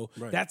contract. So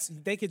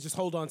they could just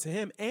hold on to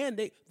him,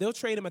 and they'll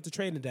trade him at the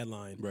trading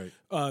deadline. Right.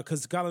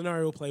 Because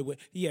Gallinari will play with.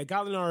 Yeah,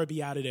 Gallinari will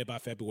be out of there by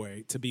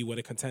February to be with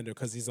a contender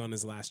because he's on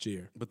his last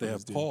year. But they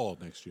have Paul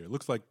next year.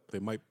 Looks like they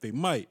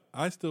might.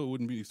 I still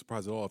wouldn't be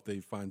surprised at all if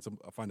they find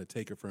a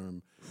taker for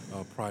him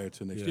prior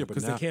to next year. But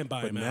because they can't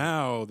buy him out.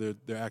 Now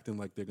they're acting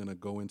like they're going to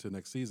go into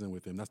next season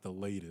with him. That's the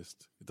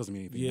latest. It doesn't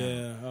mean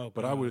anything now.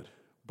 But I would.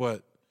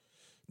 But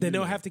then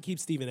they'll have to keep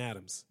Steven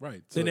Adams.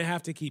 Right. Then they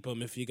have to keep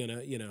him if you're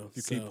gonna, you know.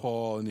 If you keep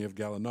Paul and you have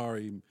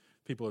Gallinari,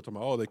 people are talking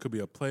about, they could be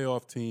a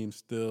playoff team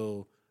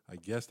still. I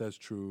guess that's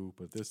true,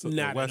 but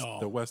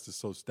the West is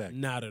so stacked.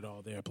 Not at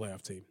all. They're a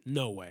playoff team.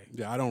 No way.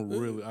 Yeah, I don't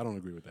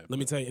agree with that. Let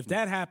me tell you, if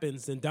that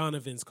happens, then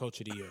Donovan's coach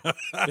of the year.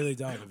 Billy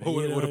Donovan.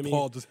 What if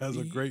Paul just has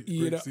a great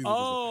season?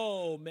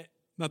 Oh, man.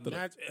 Not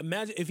that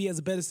imagine if he has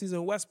a better season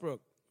than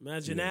Westbrook.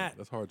 Imagine that.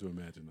 That's hard to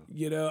imagine, though.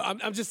 You know,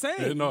 I'm just saying.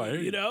 Yeah, no, I hear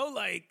you. You know,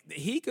 like,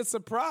 he could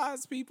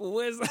surprise people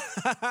with.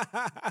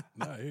 I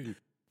hear you.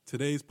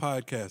 Today's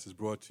podcast is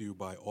brought to you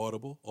by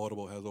Audible.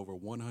 Audible has over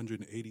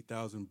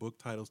 180,000 book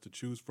titles to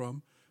choose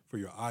from for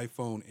your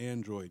iPhone,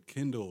 Android,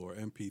 Kindle, or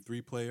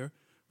MP3 player.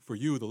 For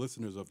you, the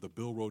listeners of the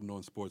Bill Roden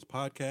on Sports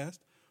podcast,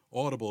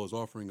 Audible is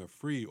offering a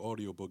free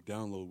audiobook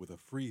download with a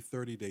free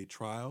 30-day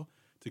trial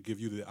to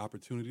give you the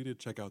opportunity to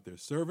check out their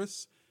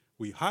service.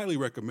 We highly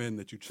recommend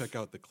that you check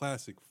out the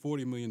classic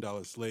 $40 Million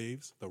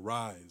Slaves, The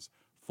Rise,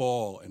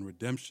 Fall, and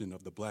Redemption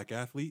of the Black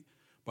Athlete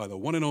by the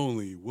one and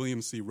only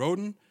William C.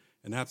 Roden,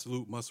 an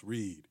absolute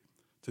must-read.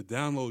 To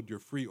download your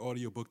free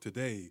audiobook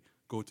today,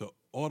 go to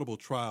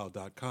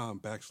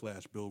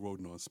audibletrial.com/Bill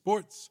Roden on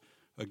Sports.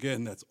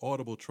 Again, that's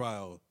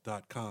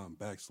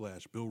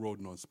audibletrial.com/Bill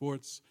Roden on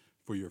Sports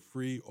for your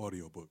free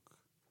audiobook.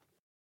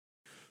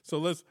 So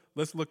let's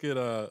look at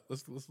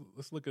let's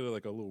look at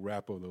like a little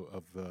wrap of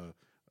the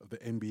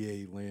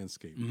NBA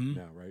landscape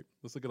now, right?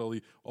 Let's look at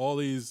all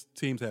these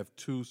teams have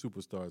two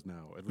superstars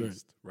now, at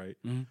least, right?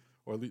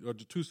 Or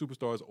two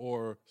superstars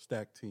or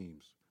stacked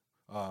teams.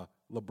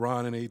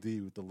 LeBron and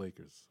AD with the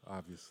Lakers,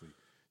 obviously.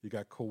 You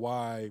got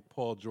Kawhi,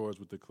 Paul George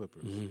with the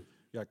Clippers. You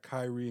got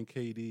Kyrie and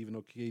KD, even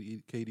though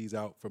KD's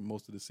out for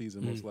most of the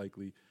season, most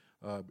likely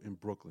in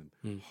Brooklyn.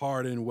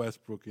 Harden,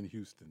 Westbrook in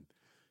Houston.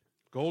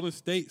 Golden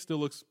State still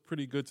looks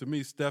pretty good to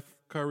me. Steph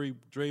Curry,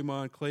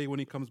 Draymond, Clay when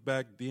he comes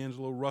back,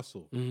 D'Angelo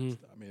Russell. I mean,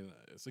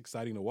 it's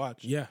exciting to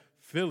watch. Yeah.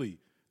 Philly,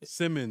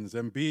 Simmons,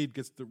 Embiid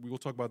gets the. We'll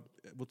talk about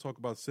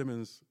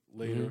Simmons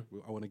later.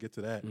 I want to get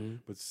to that.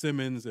 But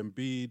Simmons,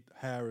 Embiid,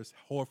 Harris,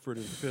 Horford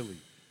in Philly.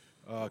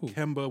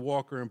 Kemba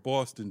Walker in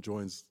Boston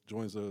joins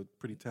a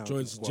pretty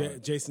talented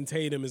squad. Jason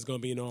Tatum is going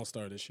to be an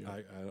all-star this year.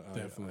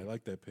 Definitely. I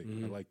like that pick.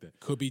 I like that.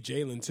 Could be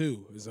Jalen,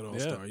 too, is an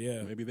all-star,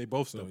 yeah. Maybe they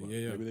both step up.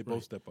 Maybe they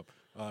both step up.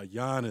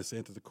 Giannis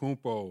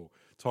Antetokounmpo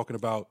talking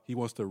about he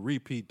wants to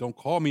repeat. Don't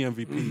call me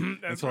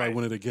MVP until I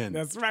win it again.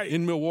 That's right.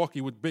 In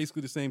Milwaukee with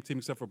basically the same team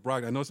except for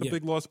Brogdon. I know it's a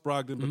big loss,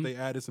 Brogdon, but they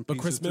added some pieces.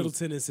 But Chris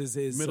Middleton is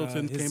his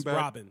Middleton came his back.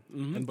 Robin.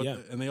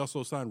 And they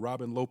also signed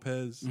Robin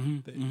Lopez.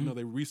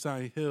 They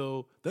re-signed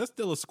Hill. That's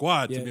still a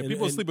squad to me.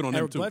 People are sleeping on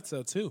Eric them, too.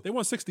 Bledsoe, too. They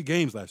won 60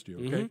 games last year,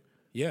 okay?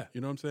 Yeah.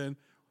 You know what I'm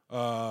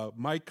saying?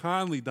 Mike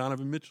Conley,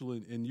 Donovan Mitchell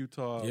in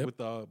Utah with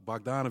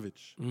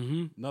Bogdanovich.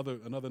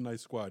 Another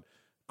nice squad.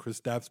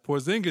 Kristaps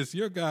Porzingis,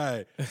 your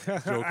guy.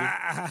 Joking.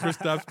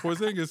 Kristaps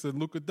Porzingis and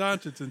Luka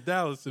Doncic in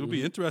Dallas. It'll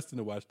be interesting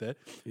to watch that.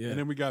 Yeah. And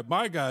then we got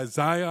my guys,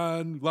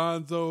 Zion,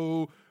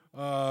 Lonzo,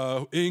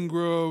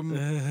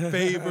 Ingram,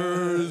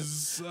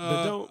 Favors.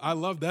 I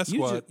love that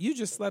squad. You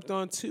just slept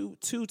on two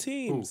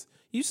teams.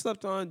 You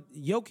slept on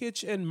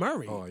Jokic and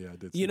Murray. Oh, yeah, I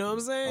did. You know what I'm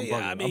saying?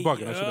 I'm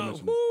bugging. I should have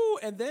mentioned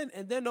that.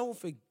 And then don't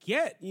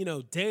forget,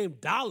 Dame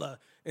Dollar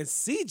and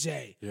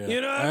CJ. Yeah.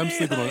 You know what I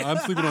mean? I'm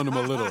sleeping on them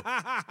a little.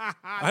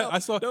 I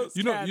saw those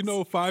you know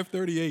cats.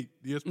 538,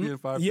 ESPN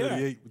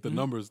 538 with the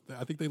numbers.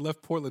 I think they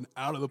left Portland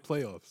out of the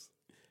playoffs.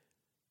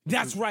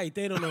 That's right.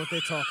 They don't know what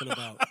they're talking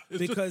about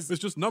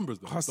it's just numbers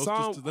though.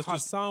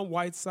 Hassan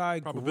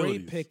Whiteside,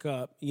 great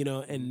pickup,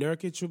 and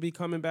Nurkic will be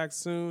coming back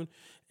soon.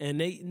 And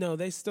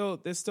they're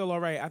still all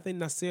right. I think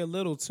Nasir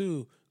Little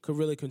too could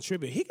really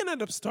contribute. He can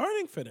end up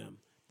starting for them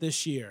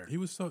this year. He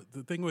was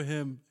the thing with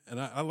him, and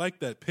I like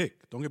that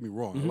pick. Don't get me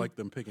wrong. I like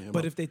them picking him. But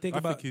up. if they think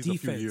about he's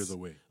defense, a few years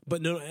away.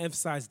 But no,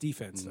 emphasize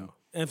defense though.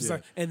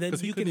 Emphasize, and then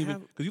you can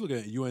have because you look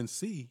at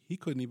UNC, he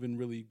couldn't even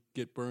really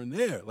get burned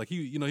there. Like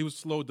he was a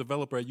slow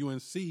developer at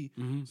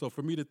UNC. So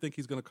for me to think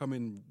he's going to come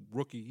in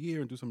rookie year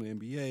and do something in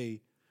the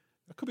NBA.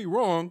 I could be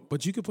wrong,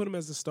 but you could put him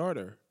as a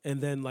starter,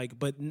 and then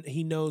but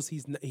he knows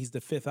he's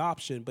the fifth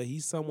option, but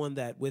he's someone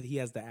that he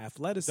has the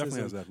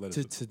athleticism,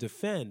 to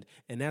defend,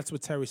 and that's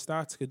what Terry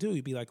Stotts could do.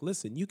 He'd be like,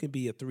 listen, you can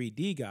be a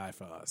 3D guy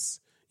for us,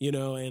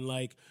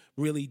 and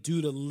really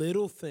do the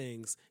little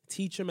things,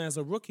 teach him as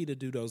a rookie to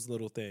do those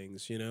little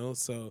things,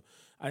 So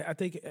I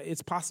think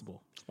it's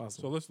possible. It's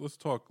possible. So let's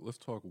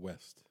talk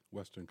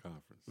Western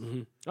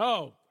Conference.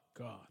 Oh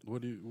God,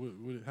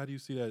 how do you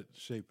see that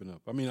shaping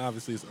up? I mean,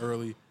 obviously it's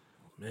early.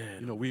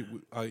 Man, we're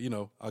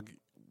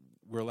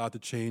allowed to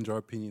change our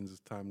opinions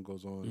as time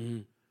goes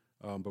on.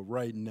 But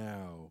right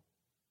now,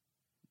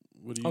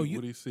 what are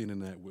you seeing in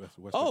that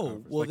Western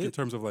Conference? In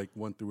terms of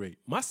 1 through 8?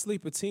 My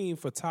sleeper team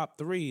for top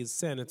 3 is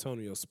San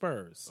Antonio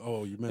Spurs.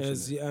 Oh, you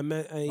mentioned I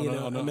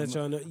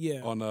mentioned on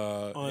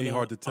Ain't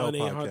Hard to Tell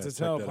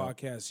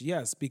podcast.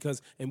 Yes,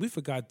 because we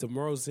forgot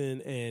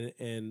DeRozan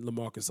and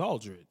LaMarcus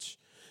Aldridge.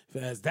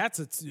 That's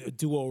a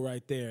duo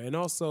right there. And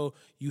also,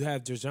 you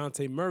have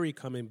DeJounte Murray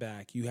coming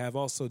back. You have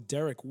also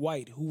Derek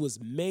White, who was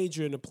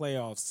major in the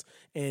playoffs.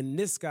 And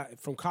this guy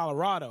from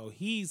Colorado,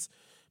 he's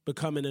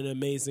becoming an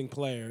amazing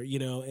player,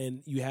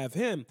 and you have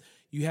him.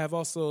 You have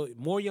also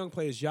more young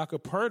players,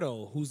 Jakob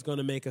Poeltl, who's going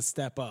to make a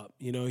step up.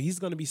 He's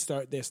going to be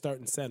their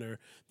starting center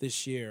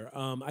this year.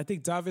 I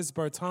think Davis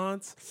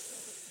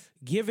Bertans...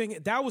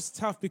 that was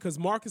tough because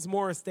Marcus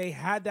Morris, they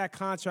had that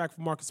contract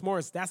for Marcus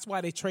Morris. That's why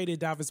they traded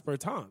Davis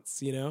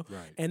Bertans, Right.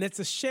 And it's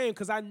a shame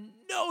because I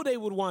know they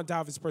would want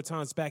Davis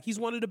Bertans back. He's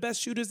one of the best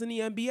shooters in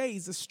the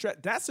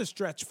NBA. That's a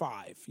stretch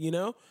 5,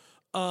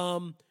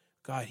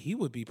 God, he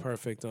would be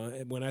perfect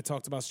when I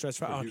talked about stretch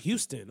 5 on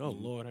Houston. Oh,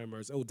 Lord have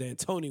mercy. Oh,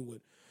 D'Antoni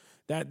would.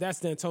 That's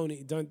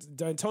D'Antoni.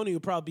 D'Antoni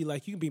would probably be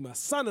like, you can be my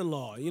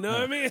son-in-law. You know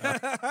what I mean?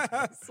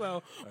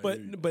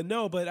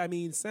 But I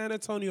mean, San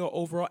Antonio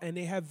overall, and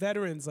they have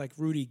veterans like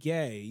Rudy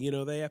Gay.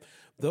 They have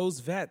those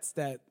vets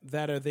that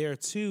are there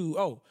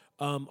too.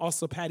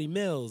 Also Patty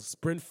Mills.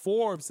 Brent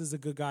Forbes is a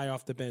good guy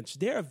off the bench.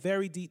 They're a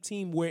very deep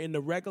team where in the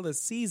regular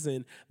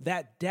season,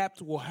 that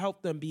depth will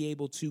help them be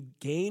able to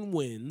gain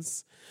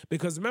wins.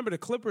 Because remember, the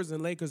Clippers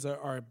and Lakers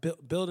are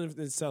building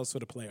themselves for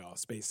the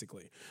playoffs,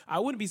 basically. I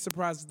wouldn't be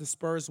surprised if the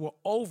Spurs were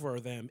over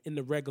them in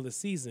the regular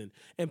season,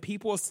 and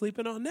people are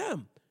sleeping on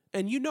them.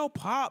 And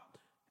Pop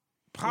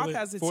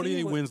has a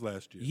 48 wins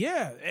last year.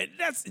 Yeah, and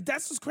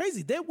that's what's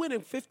crazy. They're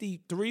winning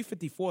 53,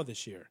 54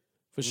 this year,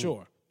 for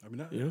sure. I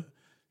mean,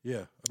 yeah.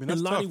 I mean, and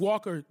that's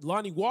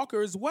Lonnie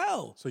Walker as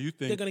well. So you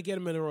think they're going to get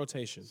him in a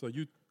rotation?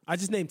 I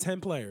just named 10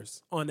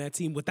 players on that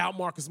team without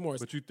Marcus Morris.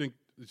 But you think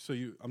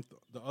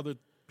the other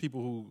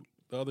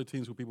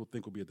teams who people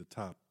think will be at the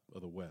top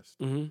of the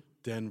West: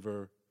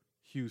 Denver,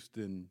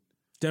 Houston,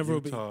 Utah,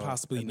 will be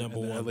possibly number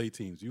one. The LA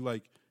teams. You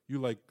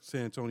like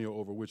San Antonio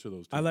over which of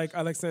those teams?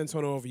 I like San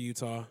Antonio over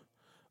Utah.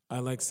 I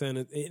like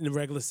in the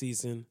regular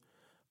season.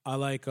 I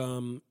like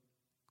San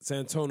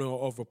Antonio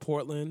over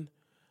Portland.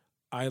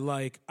 I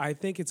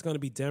think it's going to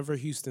be Denver,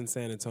 Houston,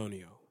 San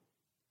Antonio.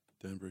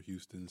 Denver,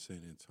 Houston,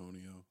 San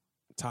Antonio.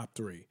 top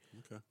 3.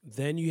 Okay.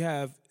 Then you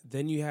have So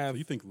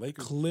you think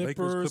Lakers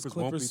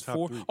won't be top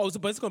 4. 3? Oh,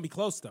 but it's going to be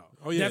close though.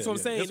 Oh, yeah, that's what I'm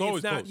yeah. saying. It's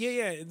always not. close.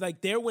 Yeah.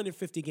 Like they're winning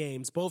 50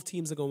 games. Both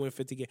teams are going to win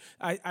 50 games.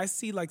 I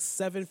see like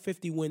 7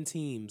 50-win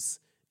teams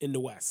in the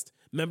West.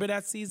 Remember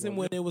that season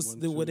when it was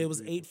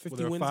 8 50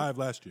 there were wins? 5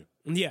 last year.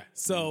 Yeah.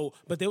 So,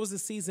 but there was a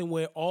season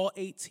where all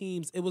 8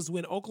 teams. It was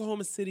when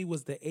Oklahoma City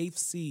was the 8th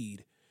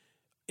seed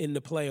in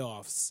the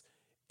playoffs.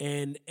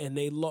 And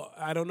they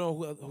I don't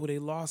know who they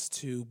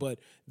lost to, but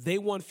they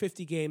won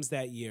 50 games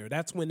that year.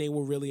 That's when they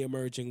were really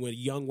emerging with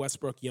young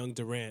Westbrook, young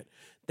Durant.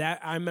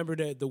 That I remember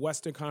the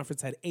Western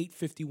Conference had 8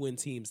 50-win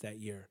teams that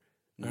year.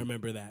 I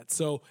remember that.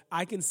 So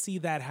I can see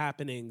that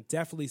happening.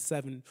 Definitely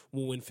 7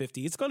 will win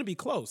 50. It's going to be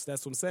close.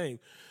 That's what I'm saying.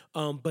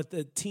 But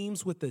the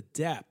teams with the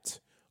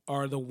depth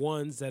are the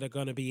ones that are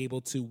going to be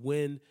able to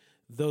win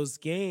those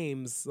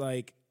games,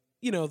 like,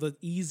 the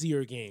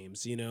easier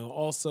games,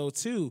 Also,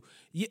 too,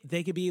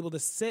 they could be able to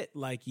sit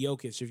like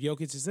Jokic. If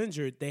Jokic is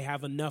injured, they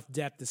have enough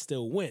depth to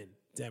still win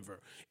Denver.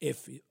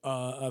 If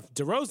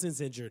DeRozan's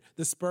injured,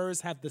 the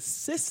Spurs have the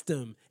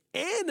system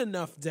and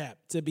enough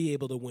depth to be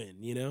able to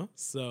win,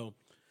 So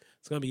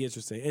it's going to be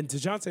interesting. And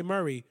DeJounte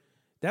Murray,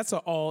 that's a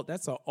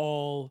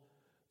all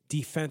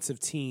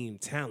defensive team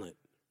talent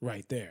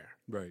right there.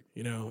 Right.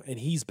 And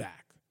he's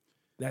back.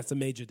 That's a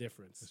major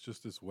difference. It's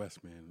just this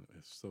West, man,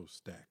 is so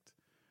stacked.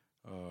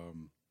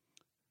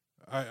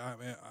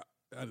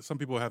 Some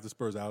people have the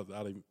Spurs out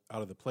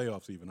of the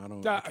playoffs. Even I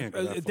can't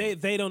go that far.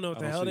 They don't know what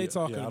the hell they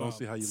talking about. I don't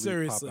see how you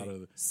seriously pop out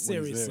of the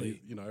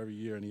seriously. Every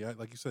year, and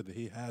like you said,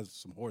 he has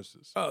some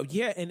horses. Oh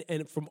yeah,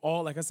 and from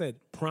all, like I said,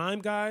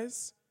 prime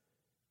guys,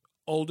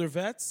 older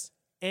vets,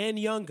 and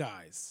young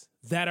guys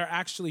that are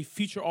actually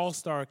future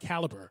All-Star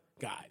caliber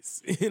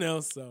guys.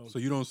 So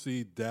you don't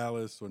see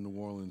Dallas or New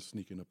Orleans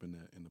sneaking up in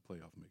the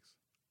playoff mix.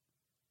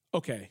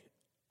 Okay,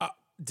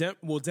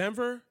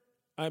 Denver.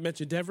 I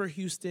mentioned Denver,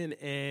 Houston,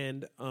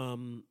 and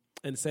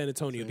San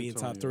Antonio being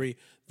top 3.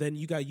 Then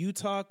you got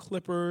Utah,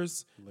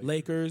 Clippers,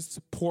 Lakers,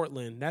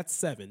 Portland. That's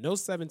 7.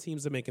 Those 7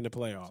 teams are making the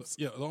playoffs.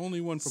 So, the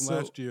only one from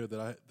last year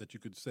that you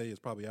could say is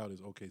probably out is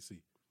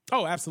OKC.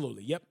 Oh,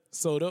 absolutely. Yep.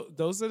 So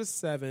those are the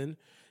 7.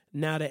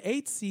 Now the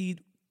 8th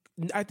seed,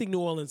 I think New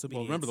Orleans will be.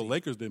 Well, remember the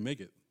Lakers didn't make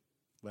it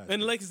last year.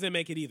 And the Lakers didn't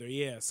make it either.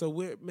 Yeah. So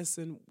we're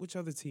missing which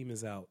other team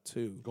is out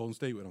too? Golden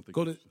State. I don't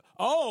think.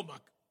 Oh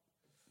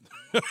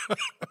my.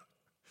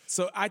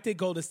 So I think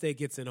Golden State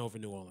gets in over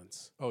New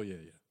Orleans. Oh yeah.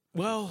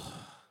 Well,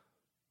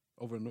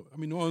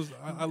 New Orleans.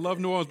 I love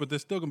New Orleans, but they're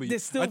still gonna be. They're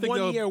still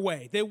 1 year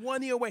away. They're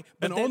 1 year away,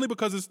 and only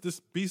because it's this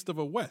beast of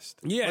a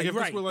West. Yeah,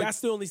 right. That's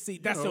the only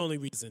seed. That's the only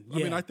reason. Yeah.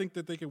 I mean, I think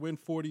that they could win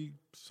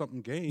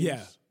 40-something games. Yeah.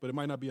 But it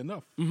might not be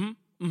enough.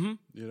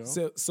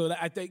 So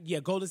I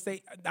think Golden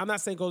State. I'm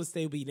not saying Golden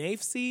State will be an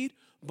 8th seed,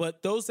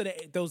 but those are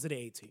the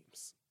 8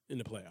 teams in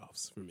the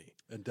playoffs for me.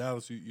 And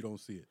Dallas, you don't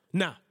see it.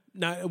 Nah,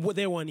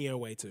 they're 1 year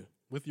away too.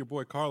 With your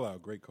boy Carlisle,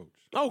 great coach.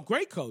 Oh,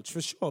 great coach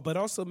for sure. But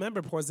also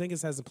remember,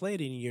 Porzingis hasn't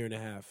played in a year and a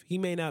half. He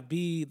may not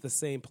be the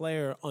same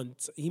player.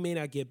 He may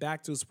not get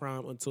back to his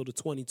prime until the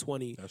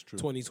 2020,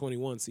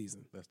 2021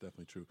 season. That's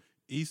definitely true.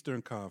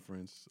 Eastern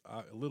Conference,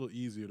 a little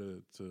easier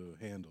to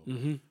handle.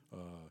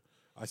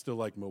 I still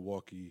like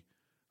Milwaukee.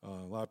 A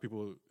lot of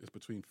people, it's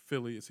between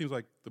Philly. It seems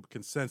like the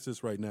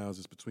consensus right now is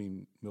it's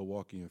between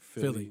Milwaukee and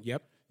Philly.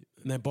 Yep.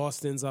 And then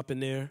Boston's up in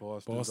there.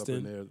 Boston's up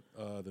in there.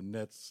 The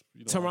Nets.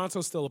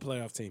 Toronto's still a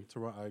playoff team.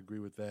 I agree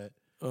with that.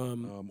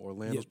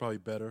 Orlando's probably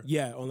better.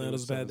 Yeah,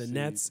 Orlando's better. The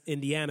Nets.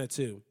 Indiana,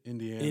 too.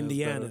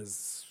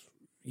 Indiana's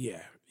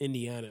better.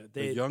 Indiana.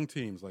 The young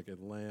teams like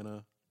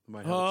Atlanta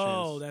might have a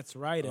chance. Oh, that's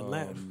right.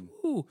 Atlanta.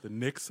 The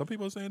Knicks. Some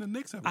people are saying the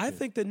Knicks have a chance. I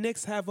think the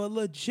Knicks have a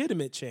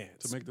legitimate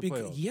chance. To make the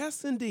playoffs.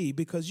 Yes, indeed.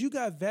 Because you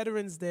got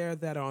veterans there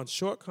that are on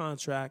short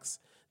contracts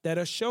that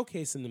are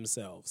showcasing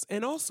themselves.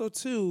 And also,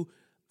 too,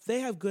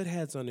 they have good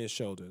heads on their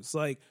shoulders.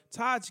 Like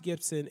Taj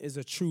Gibson is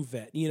a true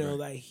vet.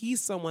 Like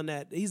he's someone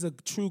he's a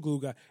true glue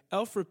guy.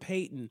 Elfrid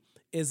Payton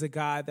is a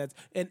guy that's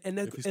and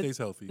if he stays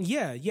healthy.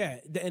 Yeah.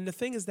 And the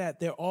thing is that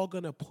they're all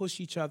gonna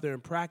push each other in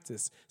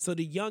practice. So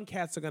the young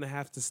cats are gonna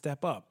have to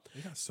step up.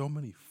 They got so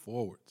many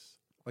forwards.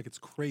 Like it's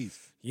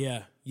crazy.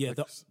 Yeah. Like,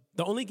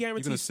 the only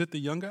guarantee. You're gonna sit the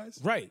young guys?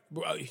 Right.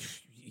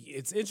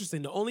 It's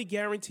interesting. The only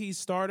guaranteed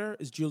starter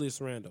is Julius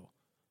Randle.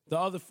 The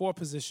other 4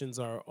 positions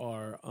are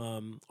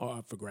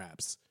up for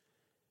grabs.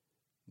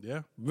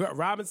 Yeah.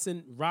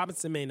 Robinson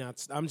may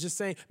not. I'm just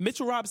saying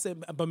Mitchell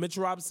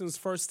Robinson's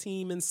first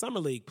team in Summer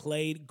League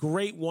played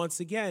great once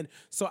again.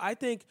 So I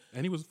think,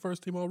 and he was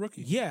first team all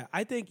rookie. Yeah,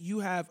 I think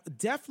you have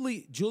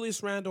definitely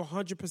Julius Randle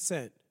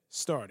 100%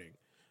 starting.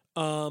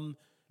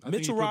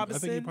 Mitchell Robinson, I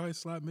think he probably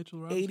slapped Mitchell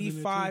Robinson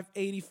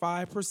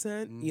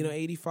 85%,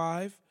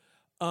 85.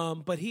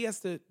 But he has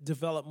to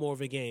develop more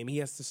of a game. He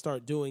has to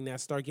start doing that,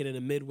 start getting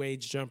a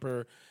mid-range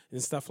jumper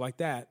and stuff like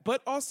that.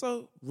 But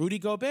also Rudy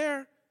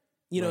Gobert,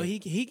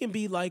 he can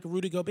be like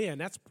Rudy Gobert,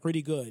 and that's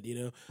pretty good,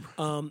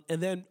 And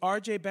then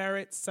R.J.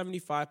 Barrett,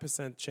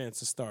 75% chance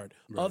to start.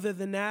 Right. Other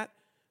than that,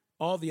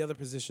 all the other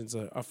positions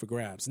are for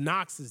grabs.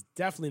 Knox is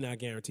definitely not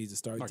guaranteed to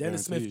start.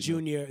 Dennis Smith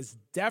Jr. is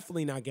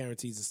definitely not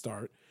guaranteed to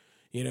start.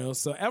 You know,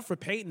 so Elfrid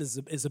Payton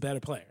is a better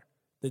player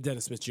than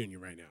Dennis Smith Jr.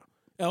 right now.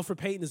 Elfrid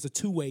Payton is a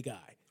two-way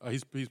guy.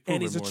 He's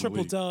and he's a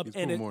triple dub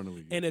and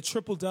a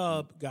triple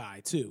dub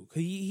guy too.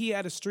 He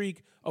had a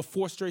streak of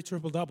 4 straight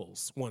triple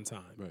doubles one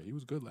time. Right, he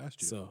was good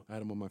last year. So I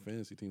had him on my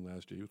fantasy team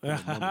last year. He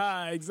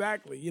was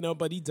exactly. You know,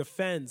 but he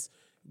defends,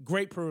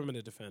 great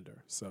perimeter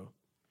defender. So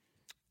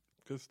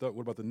good stuff.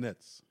 What about the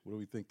Nets? What do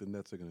we think the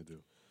Nets are going to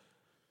do?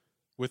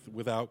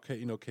 Without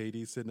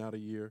KD sitting out a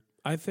year.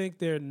 I think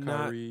they're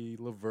Kyrie,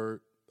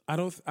 LeVert. I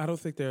don't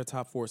think they're a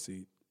top 4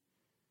 seed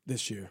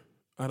this year.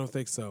 I don't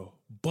think so.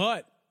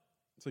 But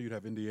so you'd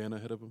have Indiana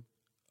ahead of them,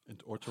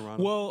 or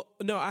Toronto. Well,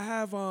 no, I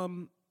have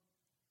I'll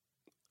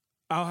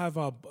have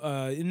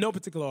in no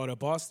particular order: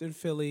 Boston,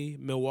 Philly,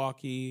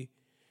 Milwaukee,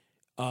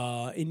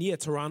 and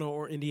Toronto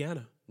or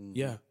Indiana. Mm-hmm.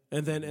 Yeah,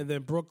 and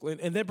then Brooklyn,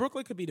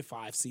 Brooklyn could be the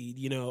 5 seed,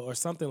 you know, or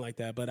something like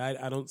that. But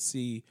I don't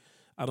see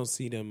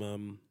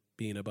them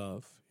being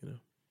above, you know.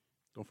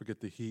 Don't forget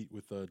the Heat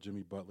with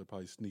Jimmy Butler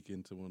probably sneak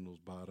into one of those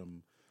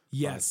bottom.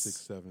 Yes, 5,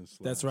 6, 7 slots.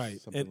 That's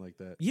right. Something like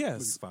that.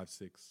 Yes, maybe 5,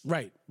 6.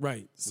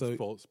 Right. So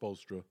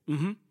Spoelstra.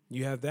 Mm-hmm.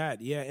 You have that,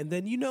 yeah. And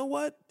then you know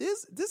what?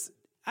 This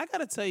I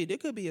gotta tell you, there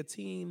could be a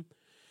team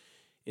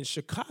in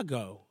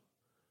Chicago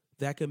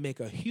that could make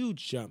a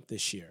huge jump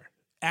this year,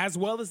 as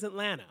well as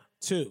Atlanta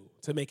too,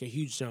 to make a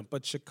huge jump.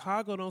 But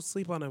Chicago, don't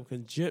sleep on him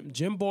because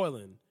Jim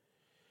Boylan,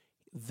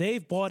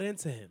 they've bought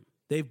into him.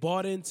 They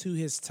bought into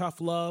his tough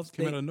love.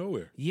 Came out of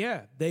nowhere.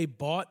 Yeah, they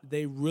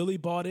really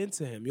bought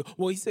into him.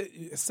 Well, he's an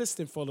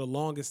assistant for the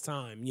longest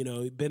time. You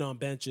know, been on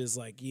benches.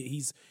 Like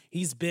he's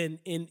been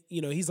in.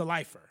 You know, he's a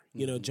lifer.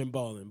 You know, Jim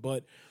Boylan.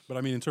 But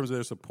I mean, in terms of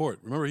their support,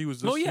 remember he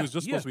was just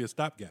supposed to be a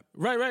stopgap.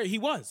 Right. He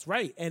was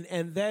right,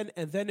 and then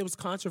there was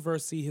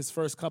controversy his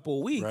first couple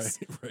of weeks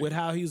right. with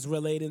how he was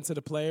relating to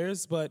the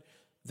players. But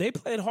they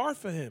played hard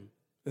for him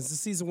as the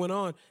season went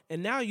on.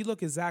 And now you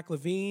look at Zach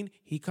LaVine.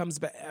 He comes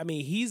back. I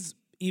mean, he's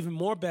even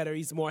more better.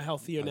 He's more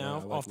healthier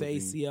now off the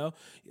ACL.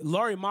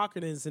 Lauri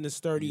Markkanen's in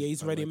his 30s.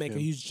 He's ready to make a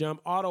huge jump.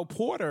 Otto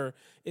Porter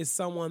is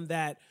someone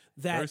that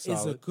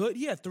is a good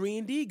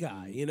 3-and-D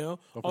guy, you know.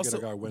 Don't also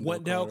forget our guy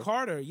Wendell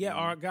Carter.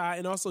 Our guy,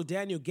 and also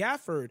Daniel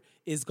Gafford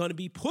is going to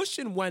be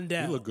pushing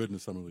Wendell. He looked good in the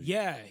summer league.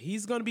 Yeah,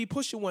 he's going to be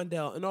pushing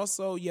Wendell. And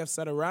also you have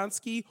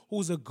Satoransky,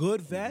 who's a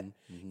good vet.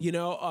 You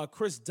know,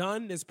 Chris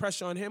Dunn, there's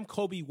pressure on him.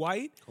 Kobe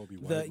White.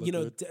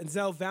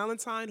 Denzel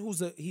Valentine,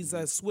 he's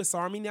a Swiss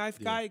Army knife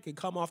guy. He can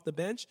come off the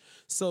bench.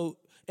 So,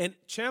 and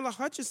Chandler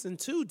Hutchison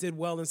too did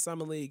well in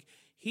summer league.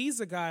 He's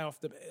a guy off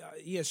the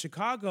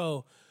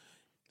Chicago.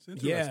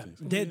 Yeah,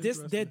 they're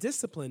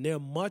disciplined. They're a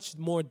much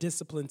more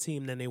disciplined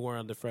team than they were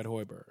under Fred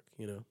Hoiberg.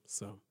 You know,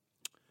 so.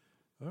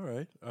 All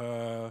right,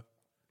 a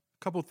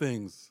couple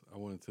things I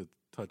wanted to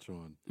touch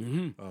on.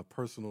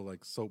 Personal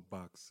like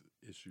soapbox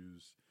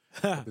issues.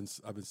 I've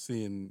been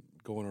seeing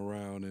going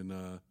around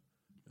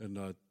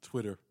in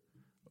Twitter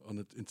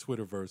in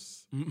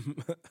Twitterverse.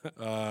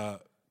 A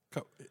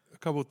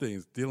couple of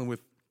things dealing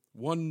with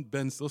one.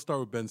 Let's start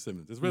with Ben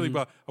Simmons. It's really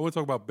about. I want to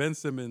talk about Ben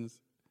Simmons.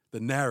 The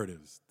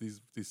narratives,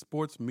 these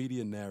sports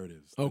media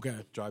narratives,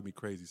 drive me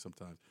crazy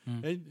sometimes.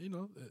 And you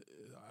know,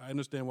 I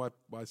understand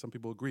why some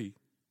people agree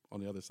on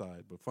the other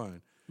side, but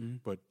fine.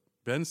 But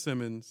Ben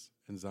Simmons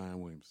and Zion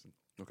Williamson.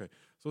 Okay,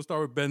 so let's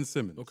start with Ben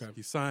Simmons. Okay,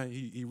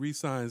 he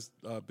re-signs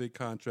a big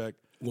contract,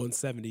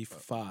 $170 for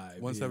 5.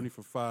 $170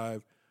 for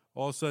 5.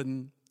 All of a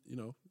sudden, you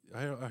know,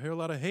 I hear a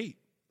lot of hate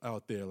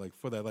out there, like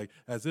for that, like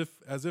as if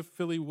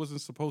Philly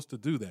wasn't supposed to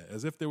do that,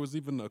 as if there was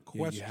even a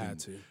question. You had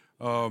to.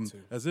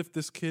 As if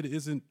this kid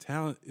isn't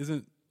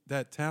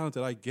that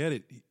talented. I get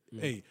it.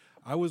 Hey,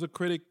 I was a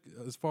critic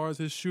as far as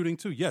his shooting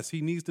too. Yes,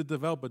 he needs to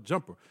develop a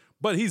jumper,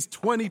 but he's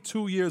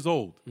 22 years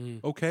old.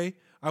 Okay,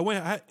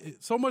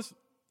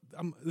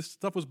 this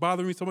stuff was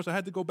bothering me so much. I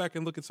had to go back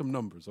and look at some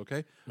numbers.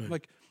 Okay,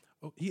 like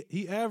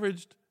he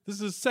averaged. This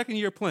is his second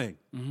year playing,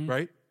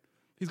 right?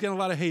 He's getting a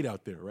lot of hate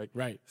out there, right?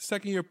 Right.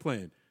 Second year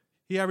playing,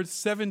 he averaged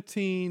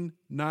 17,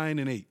 9,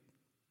 and 8.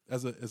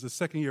 As a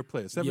second-year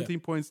player, 17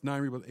 points,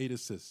 9 rebounds, 8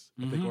 assists,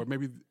 I think, or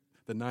maybe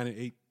the 9 and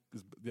 8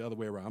 is the other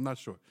way around. I'm not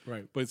sure.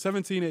 Right. But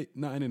 17, 8,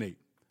 9, and 8,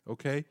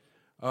 okay?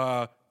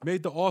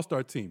 Made the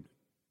All-Star team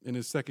in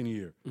his second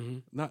year.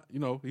 Not, you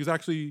know, he's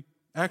actually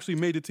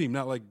made the team,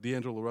 not like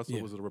D'Angelo Russell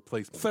was a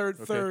replacement.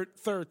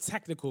 Third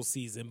technical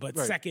season, but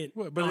second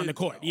on the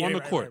court. On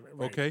the court,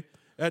 okay?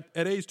 At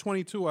age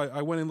 22,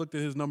 I went and looked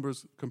at his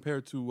numbers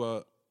compared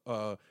to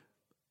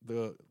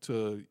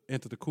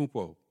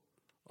Antetokounmpo.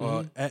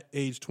 At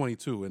age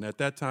 22. And at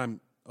that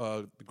time,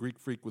 the Greek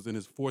Freak was in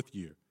his 4th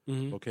year,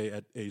 okay,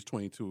 at age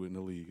 22 in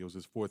the league. It was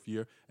his 4th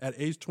year. At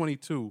age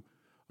 22,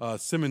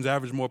 Simmons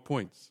averaged more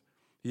points.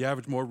 He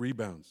averaged more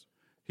rebounds.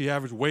 He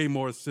averaged way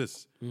more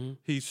assists.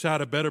 He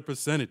shot a better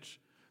percentage.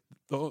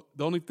 The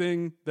only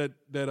thing that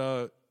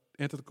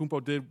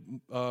Antetokounmpo did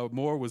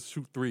more was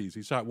shoot threes.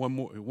 He shot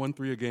one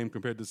three a game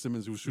compared to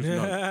Simmons, who shoots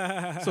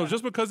none. So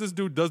just because this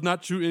dude does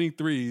not shoot any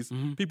threes,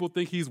 people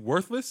think he's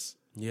worthless?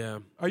 Yeah.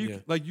 Are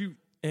you like you...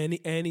 And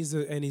he's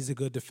a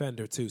good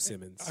defender too,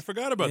 Simmons. I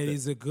forgot about that. And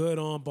he's a good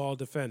on-ball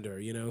defender,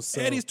 you know. So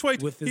and he's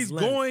with his he's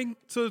length. going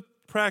to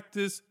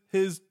practice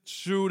his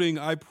shooting.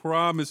 I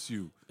promise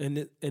you. And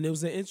it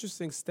was an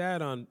interesting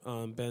stat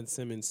on Ben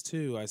Simmons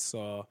too. I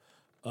saw,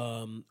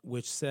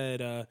 which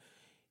said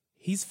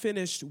he's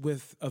finished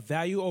with a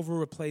value over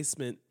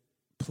replacement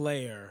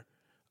player.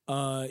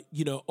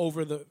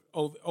 Over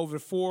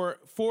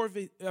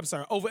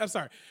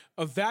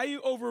a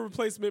value over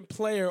replacement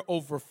player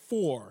over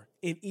 4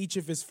 in each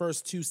of his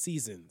first 2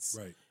 seasons.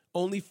 Right.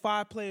 Only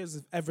 5 players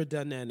have ever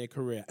done that in their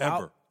career.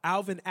 Ever.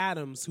 Alvin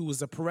Adams, who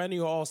was a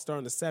perennial All-Star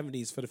in the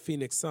 70s for the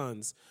Phoenix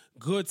Suns,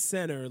 good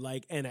center, and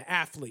an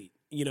athlete.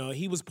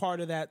 He was part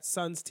of that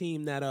Suns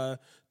team that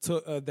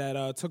took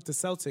the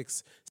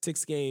Celtics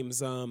 6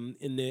 games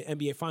in the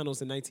NBA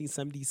Finals in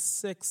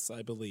 1976,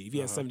 I believe.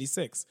 Yeah,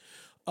 76.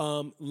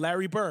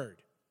 Larry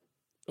Bird,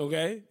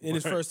 in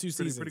his first 2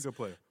 seasons. Pretty good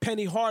player.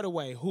 Penny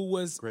Hardaway, who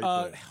was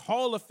a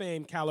Hall of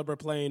Fame caliber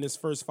player in his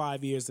first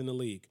 5 years in the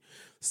league.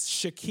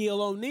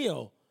 Shaquille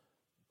O'Neal,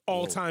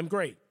 all-time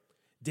great.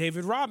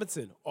 David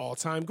Robinson,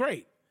 all-time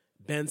great.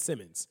 Ben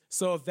Simmons.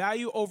 So a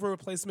value over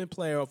replacement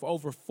player of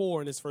over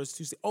 4 in his first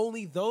 2 seasons.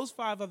 Only those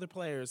 5 other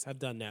players have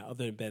done that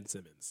other than Ben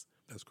Simmons.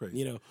 That's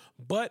crazy.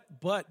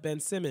 But Ben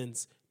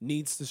Simmons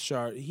needs to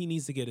start. He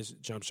needs to get his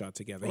jump shot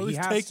together. Well, he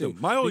has take to.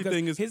 them. My only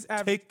thing is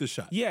take the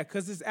shot. Yeah,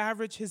 because his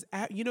average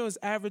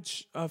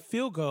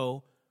field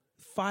goal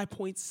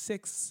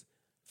 5.6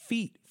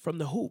 feet from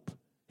the hoop.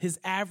 His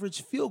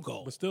average field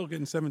goal. But still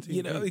getting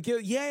 17.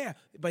 Yeah.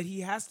 But he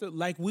has to,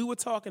 like we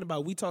talked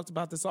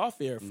about this off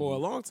air for a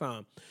long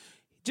time.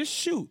 Just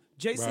shoot.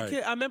 Jason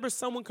Kidd, I remember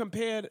someone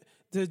compared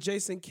to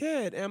Jason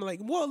Kidd, and I'm like,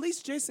 well, at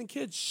least Jason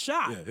Kidd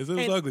shot. Yeah, it was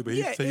ugly, but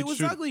it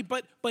was ugly,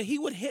 but he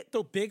would hit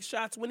the big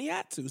shots when he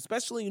had to,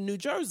 especially in New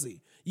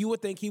Jersey. You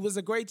would think he was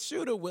a great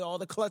shooter with all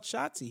the clutch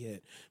shots he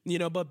hit.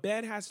 But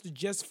Ben has to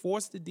just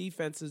force the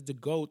defenses to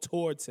go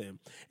towards him.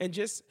 And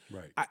just,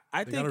 right. I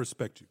they think. got to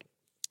respect you.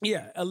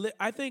 Yeah,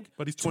 I think.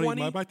 But he's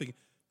 20. My thing,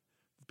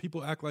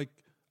 people act like,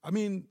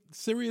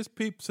 serious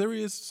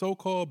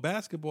so-called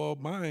basketball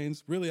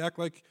minds really act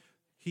like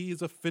he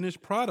is a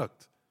finished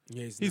product.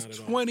 Yeah, he's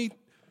 20.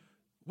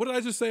 What did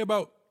I just say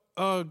about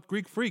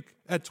Greek Freak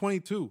at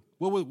 22?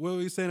 What were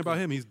you saying about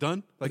him? He's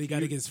done? Like,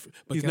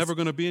 he's never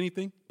going to be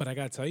anything? But I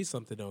got to tell you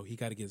something, though. He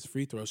got to get his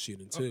free throw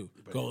shooting, too.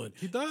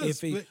 He does.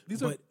 These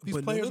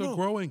players are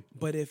growing.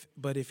 But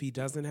if he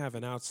doesn't have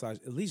an outside,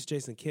 at least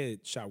Jason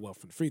Kidd shot well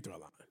from the free throw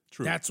line.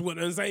 True. That's what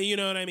I'm saying. You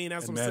know what I mean?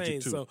 That's what I'm saying.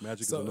 Too.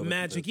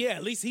 Magic, yeah,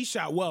 at least he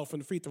shot well from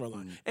the free throw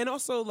line. And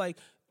also,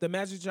 the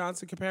Magic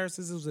Johnson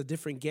comparisons, it was a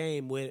different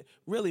game. When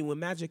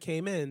Magic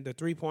came in, the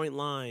 3-point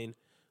line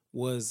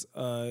was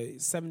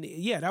 70.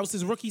 Yeah, that was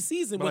his rookie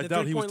season when the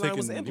 3-point line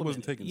was implemented. He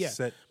wasn't taking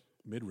set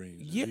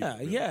mid-range.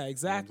 Yeah,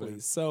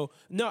 exactly. So,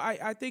 no,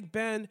 I think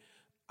Ben,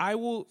 I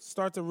will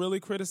start to really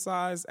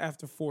criticize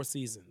after 4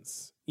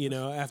 seasons.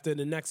 After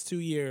the next 2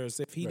 years,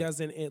 if he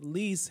doesn't at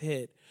least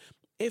hit.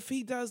 If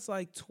he does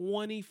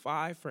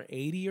 25 for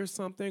 80 or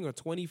something, or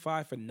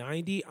 25 for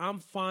 90, I'm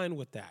fine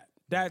with that.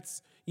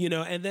 That's,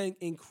 and then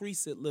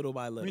increase it little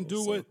by little.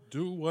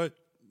 Do what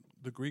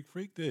the Greek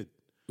Freak did.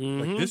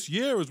 Mm-hmm. This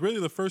year was really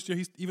the first year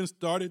he even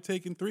started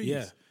taking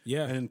threes.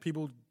 Yeah. And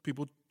people,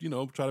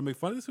 try to make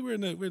fun of this. We're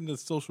in the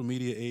social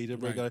media age.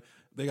 Everybody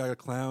they got a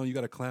clown. You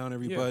got to clown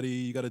everybody.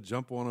 Yeah. You got to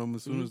jump on them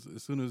as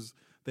soon as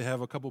they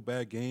have a couple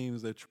bad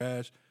games. They're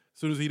trash. As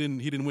soon as he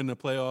didn't win the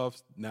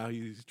playoffs, now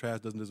he's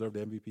trash, doesn't deserve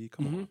the MVP.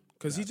 Come on.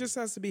 Because he just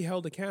has to be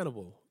held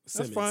accountable.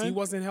 Simmons. That's fine. He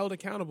wasn't held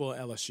accountable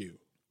at LSU.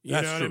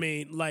 That's know true. what I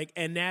mean?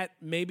 And that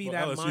maybe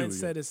that LSU,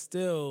 mindset is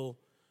still,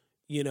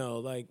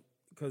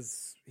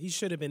 because he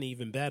should have been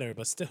even better,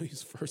 but still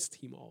he's first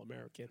team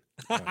All-American.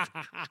 Right.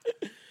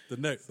 The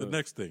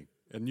next thing,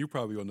 and you're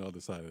probably on the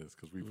other side of this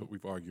because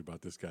we've argued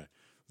about this guy,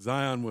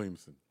 Zion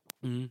Williamson.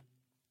 Mm-hmm.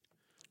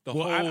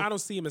 I don't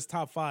see him as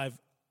top 5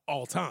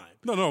 all time.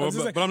 No, but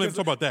I'm not even talking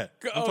about that.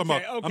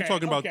 I'm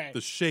talking about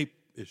the shape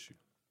issue.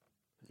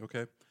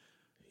 Okay?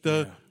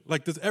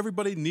 Does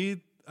everybody need,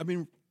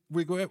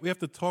 we have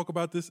to talk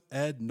about this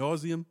ad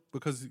nauseum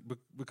because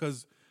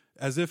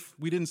as if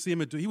we didn't see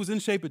him at Duke. He was in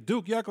shape at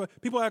Duke.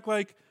 People act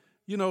like,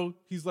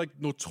 he's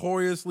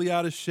notoriously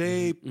out of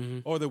shape,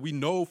 or that we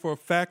know for a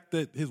fact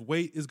that his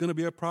weight is going to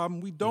be a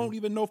problem. We don't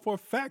even know for a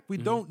fact. We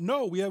don't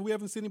know. We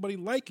haven't seen anybody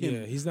like him.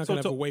 Yeah, he's not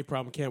going to have a weight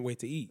problem. Can't wait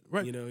to eat.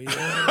 Right.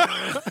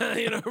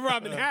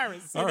 Robin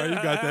Harris. All right, you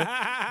got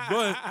that.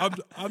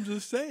 But I'm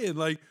just saying,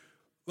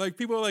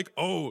 people are like,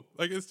 oh,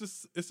 it's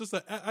just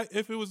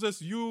if it was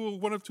just you or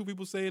one or two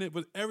people saying it,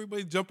 but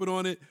everybody jumping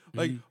on it,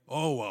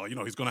 oh well,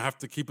 he's going to have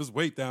to keep his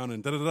weight down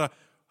and da da da.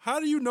 How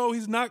do you know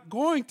he's not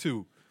going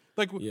to?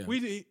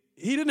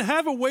 He didn't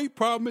have a weight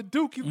problem at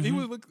Duke. He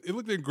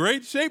looked in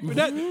great shape. But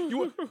I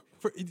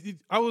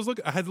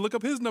had to look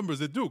up his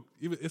numbers at Duke.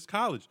 It's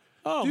college.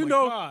 Oh,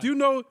 God. Do you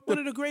know one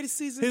of the greatest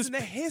seasons in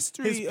the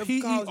history of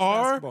PER college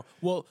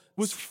basketball?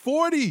 Was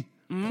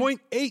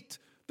 40.8.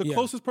 The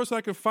closest person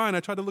I could find, I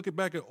tried to look it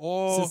back at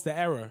all since the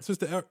era. Since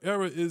the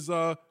era is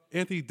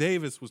Anthony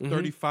Davis was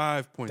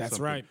 35 points. That's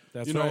something. right.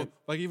 That's you know, right.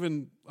 like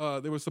even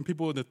there were some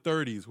people in the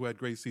 30s who had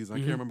great seasons. I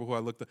can't remember who I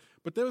looked at,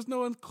 but there was no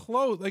one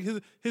close. Like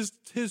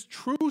his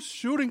true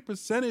shooting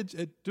percentage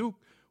at Duke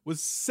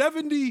was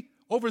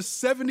over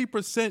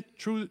 70%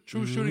 true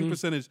shooting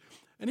percentage.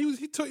 And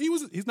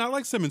he's not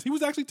like Simmons. He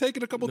was actually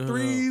taking a couple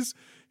threes.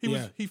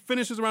 He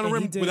finishes around the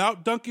rim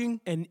without dunking.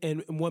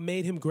 And what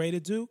made him great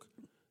at Duke,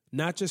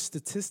 not just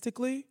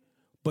statistically,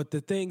 but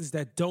the things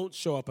that don't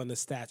show up on the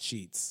stat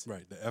sheets.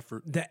 Right,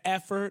 the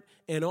effort,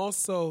 and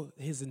also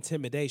his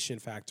intimidation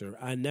factor.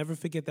 I never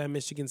forget that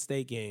Michigan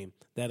State game,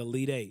 that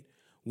Elite Eight,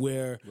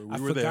 where I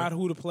forgot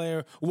who the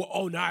player.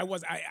 Well, I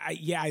was.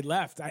 I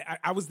left.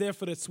 I was there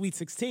for the Sweet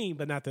 16,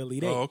 but not the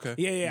Elite Eight. Oh, okay.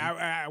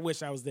 Yeah. I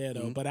wish I was there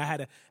though, but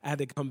I had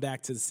to come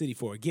back to the city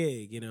for a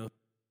gig, you know.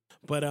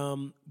 But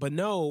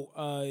no.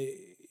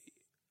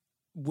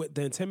 With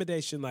the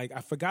intimidation, like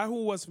I forgot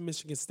who it was from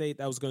Michigan State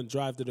that was going to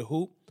drive to the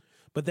hoop.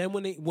 But then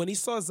when he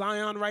saw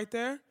Zion right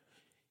there,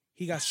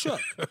 he got shook.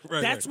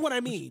 That's what I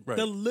mean. Right.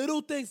 The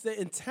little things, the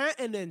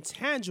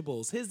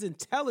intangibles, his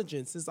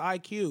intelligence, his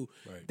IQ,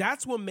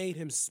 that's what made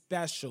him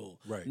special.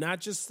 Right.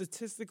 Not just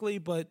statistically,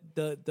 but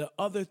the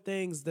other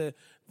things, the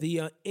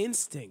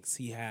instincts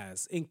he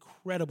has,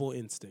 incredible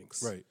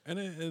instincts. Right.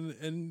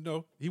 And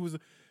no, he was,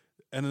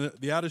 and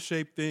the out of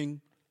shape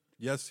thing.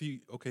 Yes,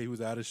 he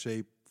was out of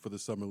shape for the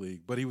summer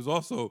league, but he's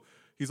also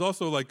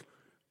like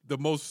the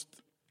most.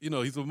 You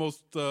know, he's the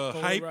most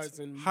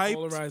polarizing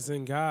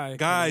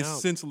guy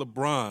since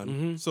LeBron.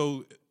 Mm-hmm.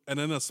 So, and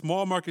then a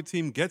small market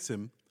team gets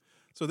him.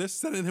 So they're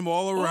sending him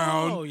all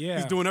around. Oh, yeah.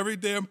 He's doing every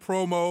damn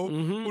promo.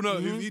 Mm-hmm, Who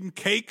knows? Mm-hmm. He's eating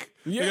cake.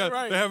 Yeah,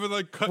 They're having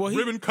like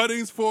ribbon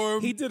cuttings for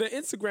him. He did an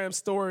Instagram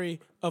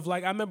story of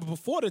like, I remember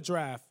before the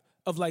draft,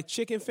 of like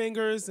chicken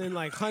fingers and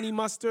like honey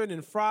mustard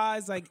and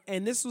fries, like,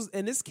 and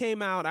this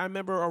came out, I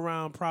remember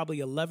around probably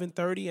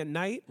 11:30 at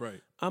night.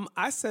 Right.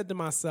 I said to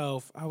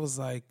myself, I was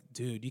like,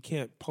 dude, you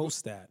can't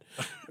post that.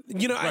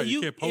 You know, you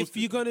can't post if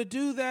you're gonna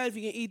do that, if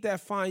you can eat that,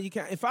 fine. You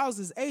can't. If I was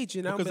his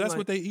agent, because that's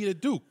what they eat at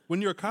Duke.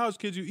 When you're a college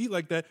kid, you eat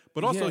like that.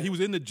 But also, he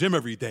was in the gym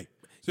every day.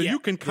 So you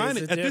can kind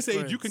of, at this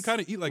age, you can kind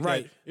of eat like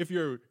that if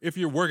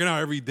you're working out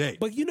every day.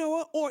 But you know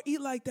what? Or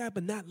eat like that,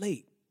 but not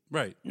late.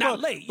 Right. Not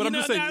late. But I'm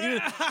just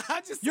saying,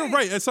 you're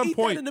right. At some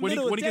point, when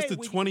he gets to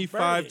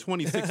 25,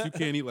 26, you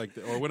can't eat like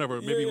that. Or whatever,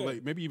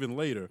 maybe even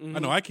later. Mm-hmm. I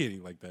know I can't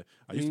eat like that.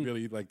 I used to be able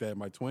to eat like that in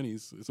my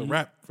 20s. It's a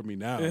wrap for me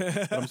now.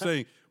 But I'm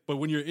saying, but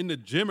when you're in the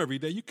gym every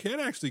day, you can't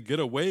actually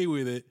get away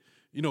with it,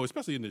 you know,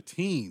 especially in the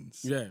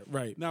teens. Yeah,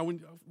 right. Now, when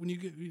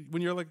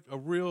you're like a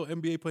real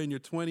NBA player in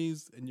your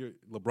 20s and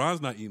LeBron's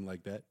not eating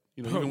like that,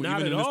 you know,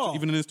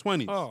 even in his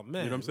 20s. Oh,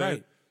 man. You know what I'm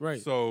saying? Right.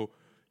 So,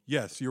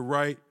 yes, you're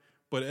right.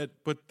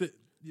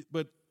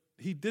 But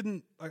he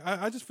didn't. Like,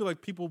 I just feel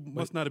like people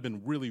must not have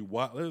been really.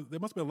 There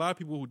must be a lot of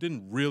people who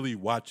didn't really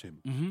watch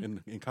him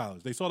in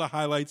college. They saw the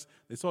highlights.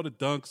 They saw the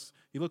dunks.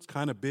 He looks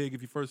kind of big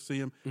if you first see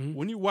him. Mm-hmm.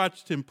 When you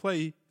watched him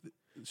play,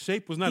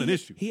 shape was not an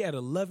issue. He had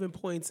 11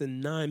 points in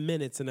 9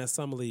 minutes in that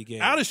summer league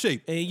game. Out of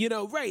shape, and you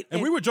know, right?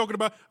 And we were joking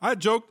about. I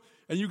joked,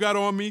 and you got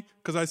on me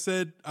because I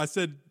said.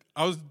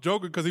 I was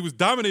joking because he was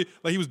dominating,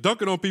 like he was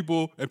dunking on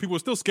people, and people were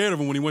still scared of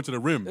him when he went to the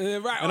rim.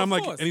 Right, and I'm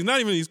like, and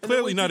he's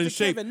clearly not in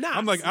shape.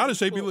 I'm like, out of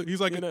shape. He's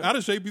like out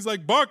of shape. He's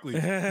like Barkley.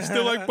 He's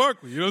still like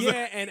Barkley. You know what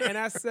I'm saying? And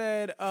I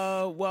said,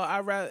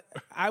 well,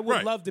 I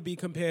would love to be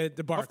compared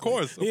to Barkley. Of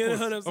course, you know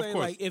what I'm saying?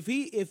 Like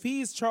if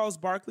he's Charles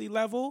Barkley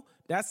level,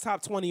 that's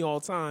top 20 all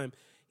time.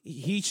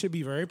 He should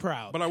be very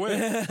proud. But I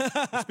went.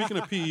 Speaking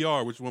of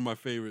PER, which is one of my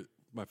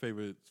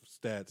favorite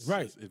stats,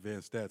 right?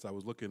 Advanced stats. I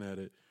was looking at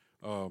it.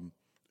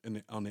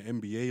 On the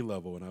NBA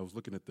level, and I was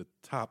looking at the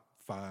top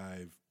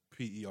 5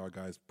 PER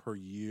guys per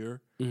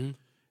year,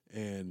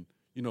 and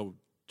you know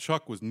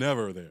Chuck was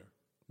never there,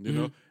 you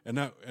know,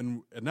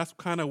 and that's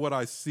kind of what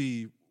I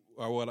see,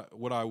 or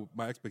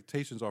my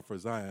expectations are for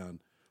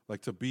Zion,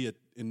 like to be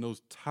in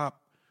those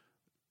top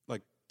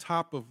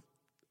of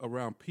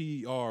around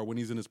PER when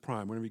he's in his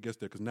prime, whenever he gets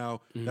there, because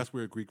now that's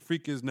where Greek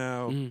Freak is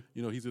now. You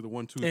know, he's either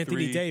 1, 2, 3.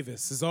 Anthony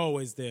Davis is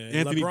always there.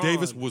 Anthony LeBron.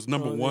 Davis was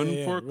number one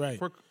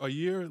for a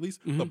year at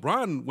least.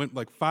 LeBron went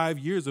like 5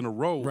 years in a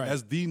row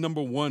as the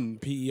number one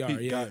PER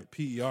guy.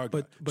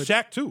 But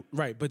Shaq too.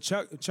 Right, but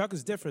Chuck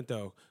is different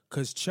though,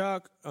 because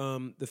Chuck,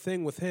 the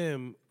thing with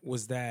him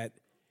was that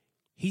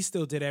he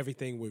still did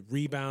everything with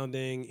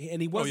rebounding,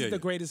 and he wasn't the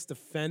greatest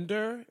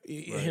defender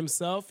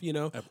himself, you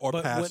know. Or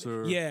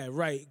passer.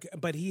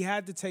 But he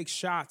had to take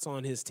shots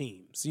on his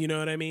teams, you know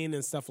what I mean,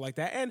 and stuff like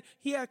that. And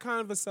he had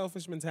kind of a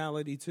selfish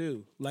mentality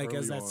too, like early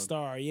as that on.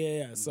 star.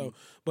 Yeah. So,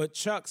 but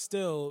Chuck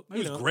still, he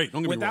was great.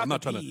 Don't get me wrong. I'm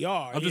not trying to.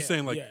 I'm just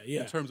saying, like,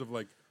 in terms of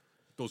like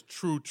those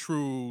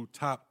true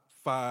top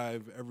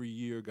 5 every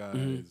year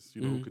guys,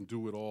 you know, who can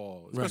do it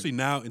all, especially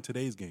now in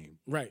today's game.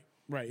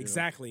 Right,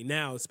 exactly.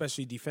 Now,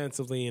 especially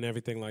defensively and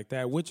everything like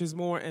that, which is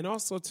more, and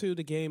also too,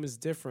 the game is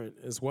different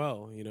as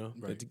well. You know,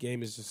 the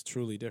game is just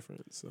truly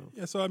different. So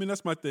so I mean,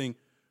 that's my thing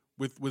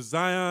with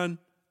Zion.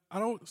 I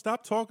don't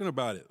stop talking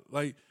about it.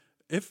 Like,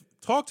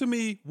 talk to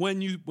me when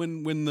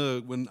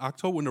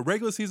the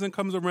regular season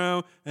comes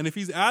around, and if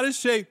he's out of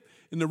shape,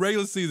 in the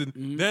regular season,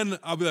 then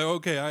I'll be like,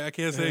 okay, I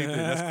can't say anything.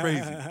 That's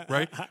crazy,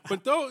 right?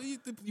 But don't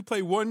you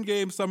play one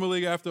game Summer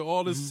League after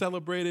all this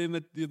celebrating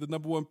that you're the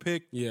number one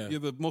pick. Yeah. You're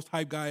the most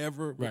hyped guy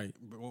ever. Right.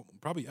 Well,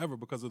 probably ever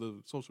because of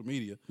the social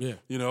media. Yeah.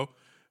 You know?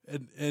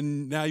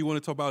 And now you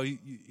want to talk about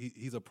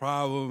he's a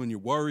problem and you're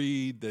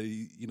worried that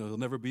he'll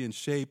never be in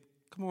shape.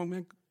 Come on,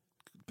 man.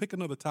 Pick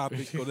another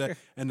topic. Go that.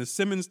 And the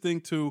Simmons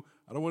thing too.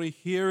 I don't want to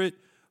hear it.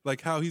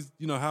 Like how he's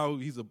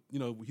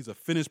a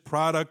finished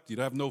product. You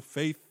have no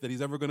faith that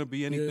he's ever going to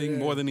be anything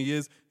more than he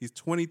is. He's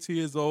 22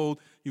 years old.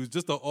 He was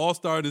just an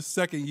all-star in his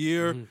second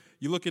year.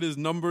 You look at his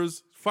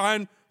numbers.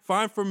 Find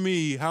for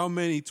me how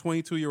many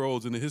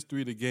 22-year-olds in the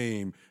history of the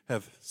game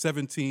have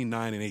 17,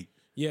 9, and 8.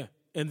 Yeah.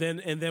 And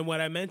then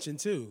what I mentioned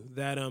too,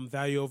 that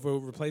value over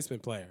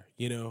replacement player,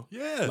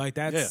 Yeah. like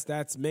that's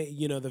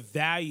the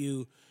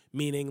value,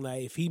 meaning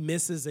like if he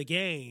misses a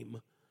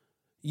game,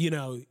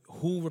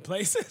 who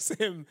replaces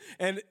him?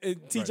 And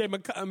TJ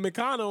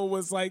McConnell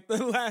was like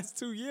the last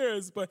 2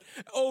 years. But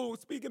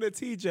speaking of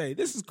TJ,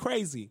 this is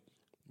crazy.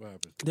 What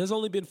happened? There's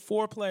only been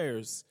 4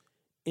 players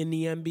in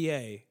the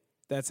NBA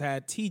that's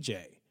had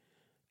TJ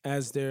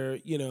as their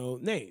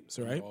names,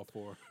 right?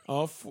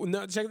 All 4.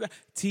 No, check that.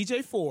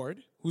 TJ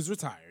Ford, who's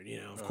retired,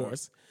 of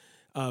course.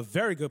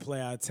 Very good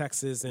player out of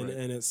Texas and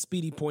a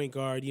speedy point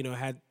guard,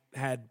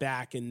 had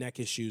back and neck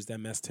issues that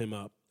messed him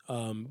up.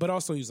 But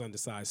also he was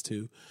undersized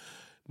too.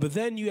 But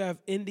then you have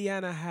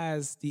Indiana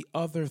has the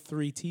other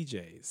 3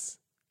 TJs.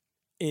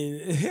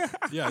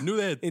 Yeah, I knew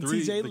they had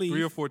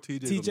 3 or 4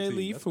 TJs. TJ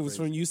Leaf, who was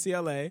from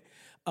UCLA.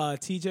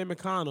 TJ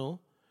McConnell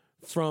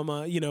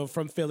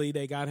from Philly.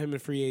 They got him in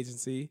free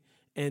agency.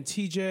 And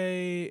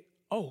TJ,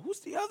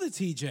 who's the other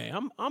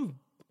TJ? I'm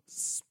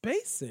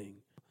spacing.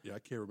 Yeah, I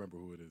can't remember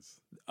who it is.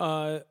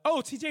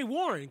 TJ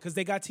Warren, because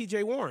they got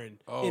TJ Warren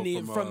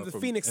from the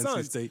Phoenix NC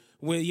Suns. State.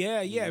 Well,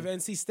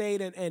 NC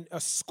State and a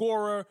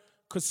scorer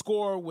could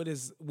score with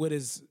his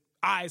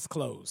eyes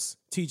closed.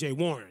 TJ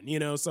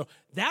Warren, so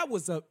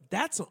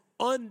that's an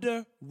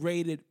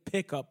underrated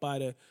pickup by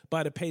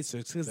the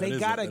Pacers because they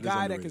got a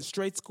guy that can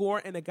straight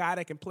score and a guy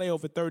that can play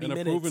over 30 and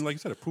minutes. Proven, like you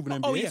said, a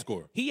proven NBA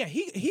scorer. He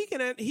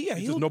can.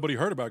 Just nobody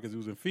heard about it because he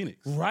was in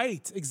Phoenix.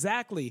 Right,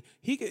 exactly.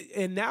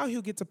 And now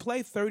he'll get to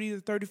play 30 to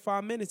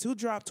 35 minutes. He'll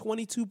drop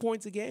 22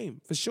 points a game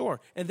for sure.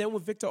 And then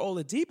when Victor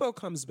Oladipo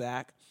comes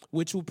back,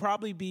 which will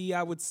probably be,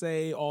 I would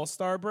say,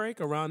 All-Star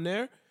break around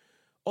there,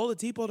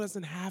 Oladipo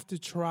doesn't have to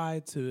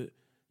try to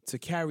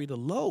carry the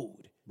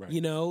load. Right.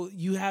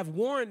 You have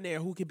Warren there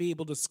who can be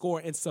able to score,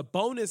 and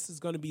Sabonis is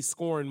going to be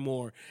scoring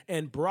more.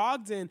 And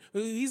Brogdon,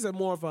 he's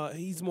more of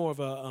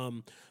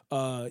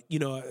a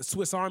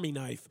Swiss Army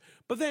knife,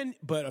 but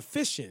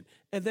efficient.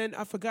 And then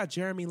I forgot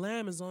Jeremy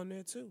Lamb is on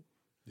there too.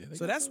 Yeah,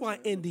 so that's why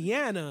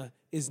Indiana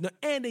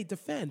and they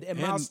defend and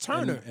Miles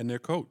Turner and their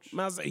coach.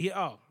 Look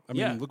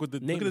at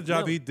the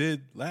job he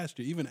did last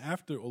year. Even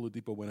after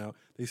Oladipo went out,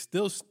 they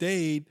still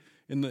stayed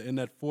in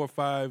that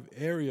 4-5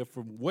 area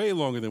for way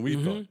longer than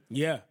we thought.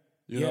 Yeah.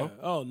 You know?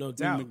 Oh, no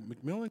doubt.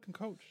 McMillan can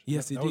coach.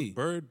 Yes, he did.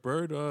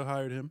 Bird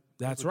hired him.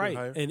 That's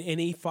right. And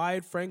he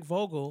fired Frank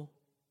Vogel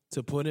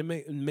to put in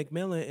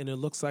McMillan, and it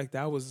looks like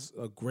that was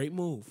a great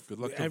move. Good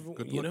luck to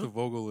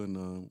Vogel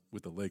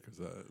with the Lakers.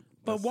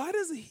 But why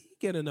doesn't he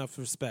get enough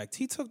respect?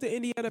 He took the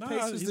Indiana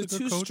Pacers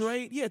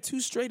to two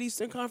straight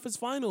Eastern Conference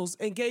Finals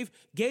and gave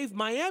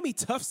Miami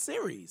tough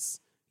series.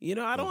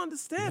 I don't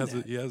understand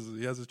that. He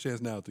has a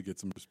chance now to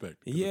get some respect.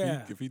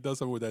 Yeah. If he does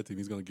something with that team,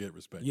 he's going to get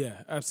respect.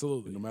 Yeah,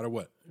 absolutely. No matter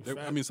what.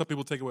 Some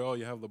people take away,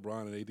 you have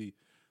LeBron and AD.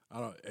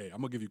 I'm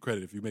going to give you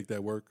credit if you make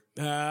that work.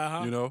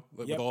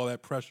 With all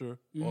that pressure,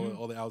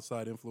 all the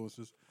outside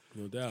influences.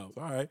 No doubt.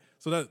 So, all right.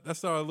 So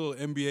that's our little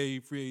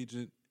NBA free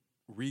agent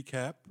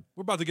recap.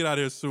 We're about to get out of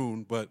here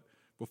soon, but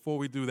before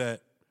we do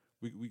that,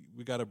 we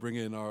got to bring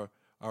in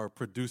our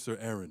producer,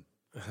 Aaron.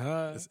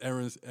 It's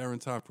Aaron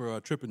time for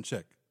Trip and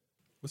Check.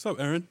 What's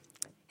up, Aaron?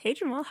 Hey,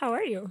 Jamal. How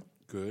are you?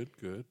 Good.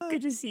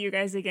 Good to see you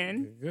guys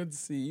again. Good to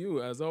see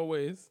you, as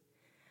always.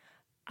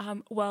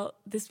 Well,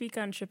 this week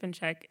on Trip and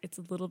Check, it's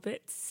a little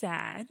bit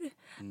sad.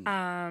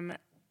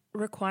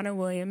 Raquana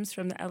Williams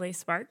from the LA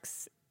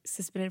Sparks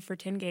suspended for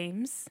 10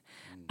 games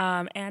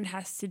and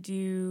has to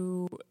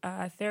do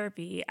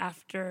therapy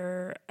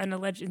after an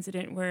alleged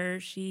incident where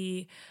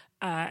she,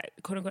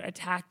 quote-unquote,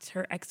 attacked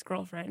her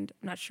ex-girlfriend.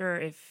 I'm not sure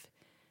if...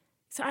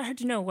 So I had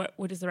to know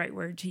what is the right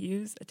word to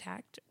use,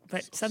 attacked,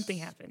 but something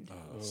happened.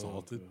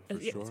 Assaulted, for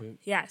sure.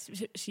 Yeah,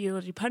 she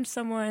literally punched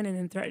someone and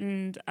then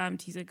threatened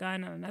to use a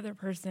gun on another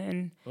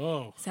person.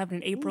 Oh. This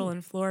happened in April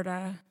in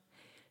Florida.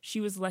 She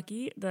was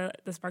lucky. The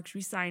Sparks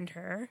re-signed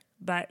her,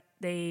 but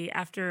the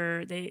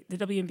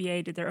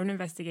WNBA did their own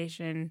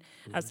investigation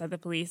outside the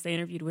police. They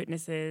interviewed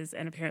witnesses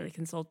and apparently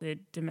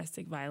consulted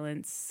domestic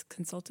violence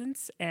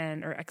consultants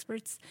or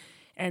experts.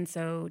 And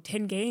so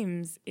 10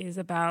 games is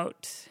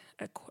about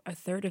a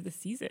third of the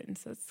season,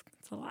 so it's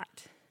a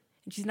lot.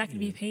 And she's not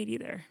going to be paid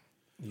either.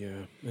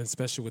 Yeah, and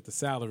especially with the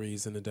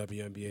salaries in the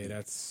WNBA,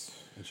 that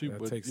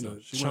takes a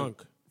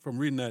chunk. From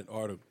reading that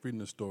article, reading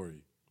the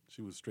story,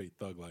 she was straight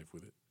thug life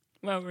with it.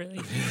 Well, really.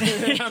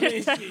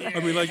 I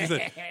mean, like you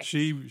said,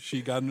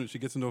 she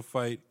gets into a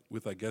fight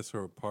with, I guess,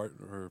 her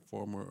partner, her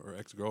former or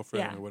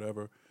ex-girlfriend or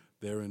whatever.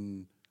 They're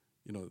in,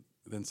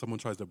 then someone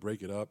tries to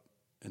break it up,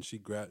 and she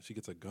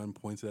gets a gun,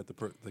 points it at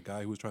the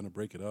guy who was trying to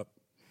break it up.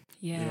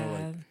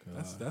 Yeah.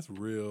 That's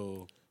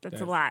real.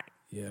 That's a lot.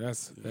 Yeah,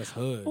 that's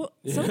hood. Well,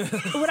 so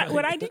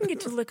what I didn't get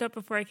to look up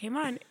before I came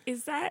on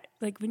is that,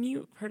 like, when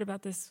you heard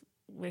about this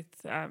with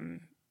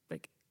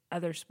like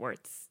other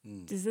sports,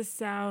 does this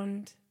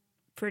sound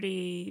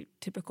pretty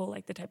typical,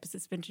 like the type of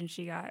suspension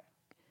she got?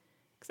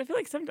 Because I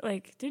feel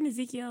like didn't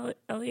Ezekiel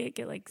Elliott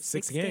get like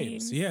 6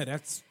 games? Yeah,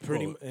 that's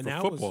pretty. And for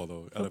that football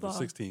was, though, out of a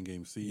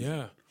 16-game season.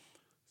 Yeah,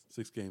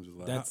 6 games is a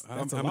lot. That's how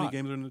a many lot.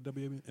 games are in the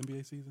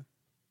WNBA season?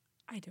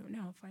 I don't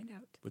know. Find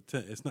out. But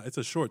it's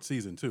a short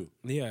season too.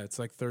 yeah, it's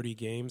like 30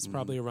 games,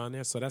 probably around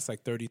there. So that's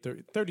like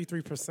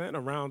 33%,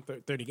 around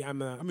 30. I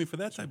mean, for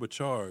that type of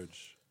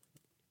charge,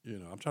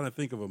 I'm trying to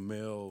think of a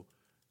male,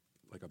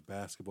 like a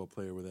basketball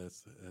player where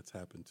that's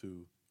happened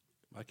to.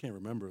 I can't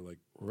remember, like,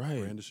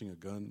 brandishing a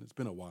gun. It's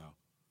been a while.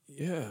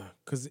 Yeah,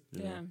 because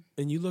Yeah.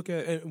 and you look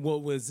at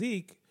with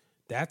Zeke,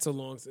 that's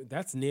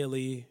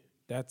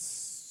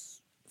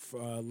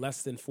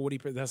less than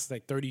 40%. That's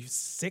like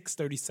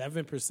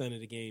 37% of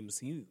the games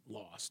he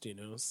lost.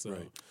 So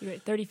Right. You're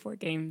at 34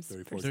 games.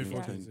 34 for-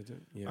 games. yeah.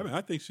 Ten. Yeah. I mean,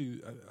 I think she's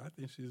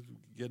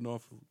getting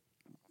off,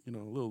 a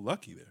little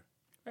lucky there.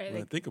 Right. When I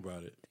Like, think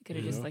about it, could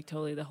have just like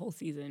totally the whole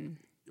season.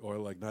 or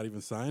like not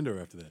even signed her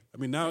after that. I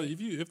mean, now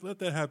if let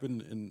that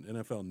happen in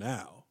NFL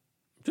now,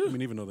 I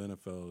mean, even though the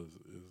NFL is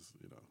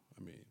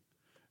I mean,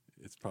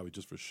 it's probably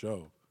just for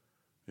show.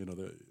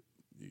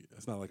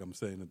 It's not like I'm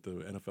saying that the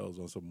NFL is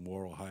on some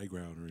moral high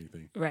ground or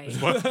anything. Right.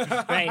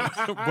 Right.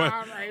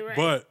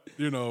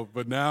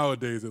 But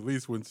nowadays, at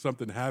least when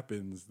something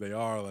happens, they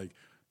are like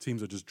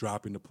teams are just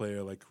dropping the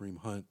player, like Kareem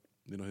Hunt.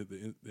 The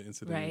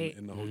incident Right.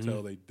 in the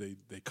hotel, they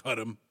cut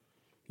him.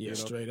 Yeah,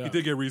 straight He up.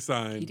 did get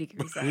re-signed. He did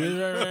get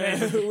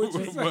resigned.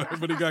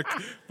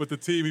 but the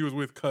team he was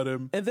with cut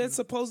him. And then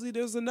supposedly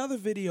there's another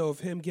video of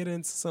him getting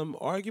into some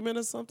argument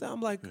or something. I'm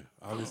like,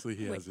 Obviously,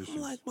 he has issues.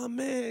 I'm like, my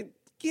man,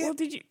 Well,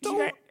 did you don't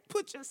guys-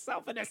 put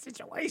yourself in that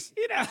situation.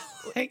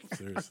 Like,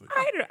 Seriously.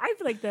 I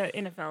feel like the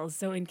NFL is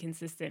so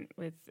inconsistent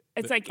with.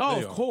 It's like oh,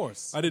 They of are.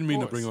 course. I didn't mean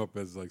to Of course. bring him up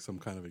as like some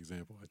kind of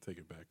example. I take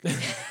it back.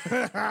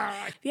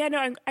 yeah.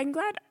 No, I'm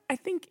glad. I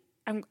think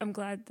I'm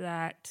glad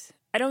that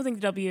I don't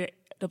think the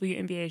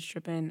WNBA is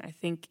tripping. I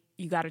think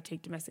you got to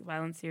take domestic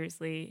violence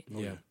seriously.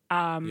 Yeah.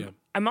 Oh,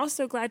 I'm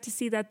also glad to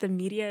see that the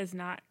media is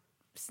not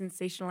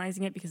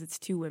sensationalizing it because it's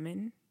 2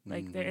 women.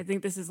 Like, I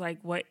think this is like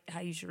how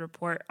you should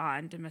report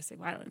on domestic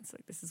violence.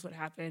 Like, this is what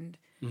happened.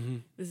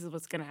 This is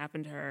what's going to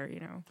happen to her.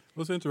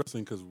 Well, it's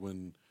interesting because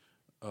when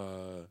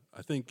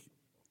I think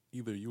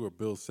either you or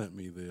Bill sent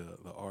me the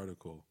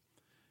article,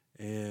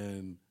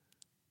 and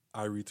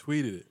I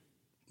retweeted it.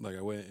 Like,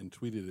 I went and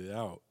tweeted it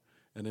out,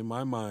 and in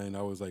my mind,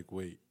 I was like,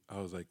 wait. I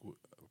was like,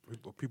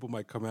 people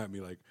might come at me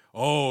like,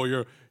 "Oh,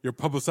 you're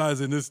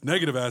publicizing this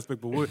negative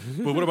aspect, but what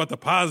about the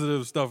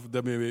positive stuff?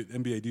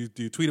 WNBA, do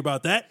you tweet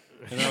about that?"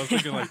 And I was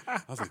thinking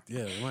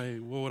yeah,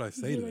 what would I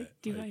say to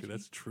that? do I Like, tweet?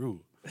 that's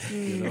true,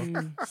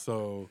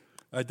 So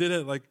I did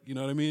it, like, you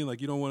know what I mean?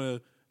 Like, you don't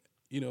want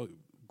to,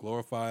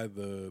 glorify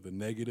the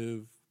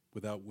negative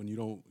when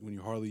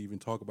you hardly even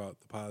talk about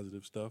the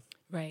positive stuff.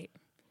 Right.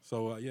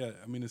 So yeah,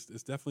 I mean, it's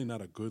definitely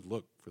not a good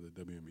look for the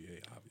WNBA,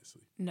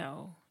 obviously.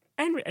 No.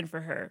 And for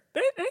her,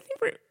 but I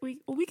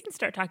think we can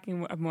start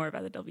talking more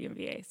about the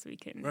WNBA, so we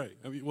can. Right.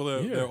 I mean,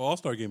 their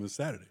All-Star game is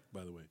Saturday,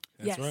 by the way.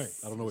 Yes. right.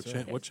 I don't know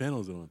what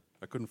channel is it on.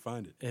 I couldn't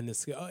find it. And it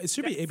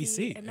should be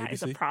ABC. And that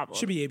is a ABC? problem.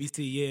 Should be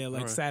ABC, yeah,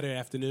 like right. Saturday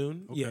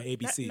afternoon. Yeah, Okay.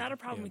 ABC. Not a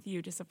problem with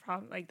you, just a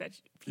problem like that.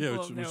 People Yeah,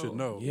 we should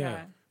know.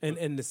 Yeah.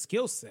 And the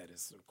skill set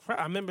is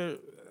I remember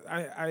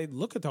I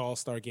look at the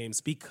All-Star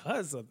games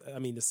because of,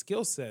 the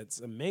skill set's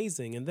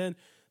amazing. And then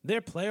their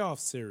playoff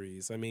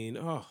series, oh,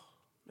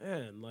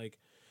 man, like,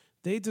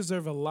 they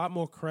deserve a lot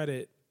more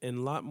credit and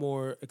a lot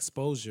more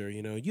exposure.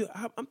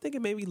 I'm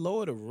thinking maybe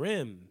lower the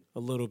rim a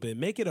little bit,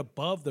 make it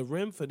above the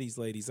rim for these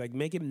ladies, like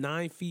make it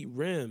 9 feet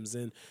rims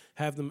and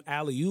have them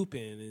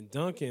alley-ooping and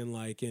dunking,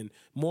 like, and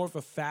more of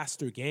a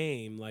faster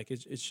game. Like,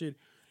 it should,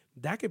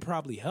 that could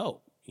probably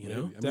help. They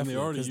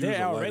already use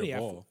a lighter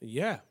ball.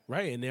 Yeah,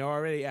 right, and they're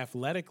already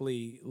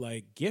athletically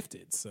like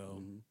gifted.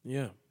 So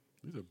yeah,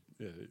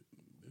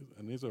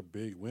 these are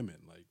big women.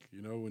 Like,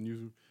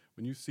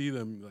 when you see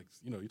them, like,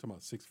 you're talking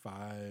about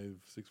 6'5",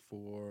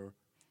 6'4",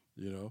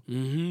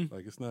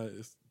 like, it's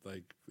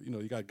like,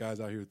 you got guys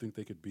out here who think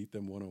they could beat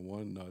them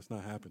one-on-one. No, it's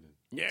not happening.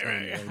 Yeah,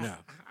 right now.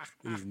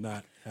 It is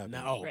not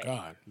happening. no, oh Right.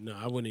 God, no,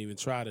 I wouldn't even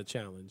try to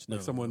challenge. No,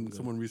 Like someone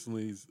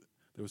recently,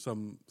 there was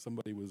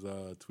somebody was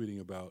tweeting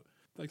about,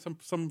 like,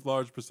 some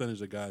large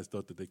percentage of guys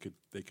thought that they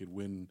could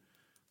win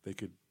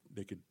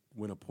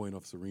a point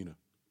off Serena.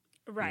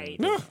 Right.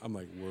 I'm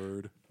like,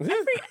 word. Every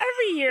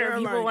year You're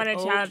people like, want to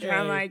challenge her.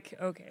 I'm okay. like,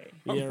 okay.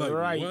 I'm Yeah, like,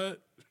 right.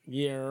 what?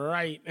 Yeah,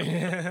 right.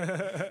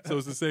 So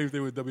it's the same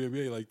thing with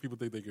WNBA. Like, people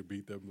think they could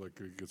beat them, like,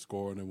 they could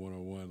score on them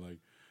one-on-one. Like,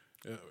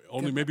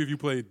 Only maybe if you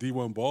play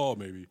D1 ball,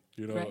 maybe,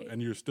 Right.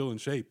 and you're still in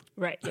shape.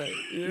 Right.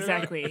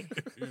 Exactly.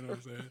 You know what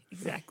I'm saying?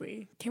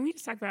 Exactly. Can we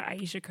just talk about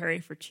Aisha Curry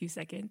for 2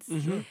 seconds?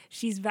 Mm-hmm.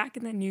 She's back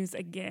in the news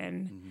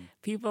again.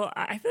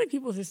 I feel like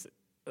people just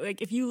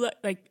like if you look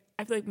like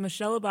I feel like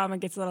Michelle Obama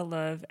gets a lot of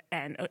love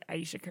and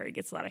Aisha Curry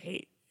gets a lot of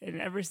hate. And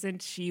ever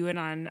since she went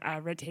on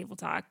Red Table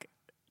Talk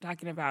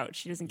talking about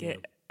she doesn't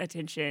get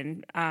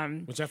attention,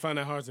 Which I find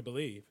that hard to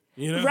believe.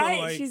 You know, right?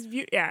 like, She's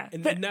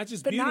and not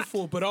just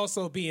beautiful, but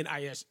also being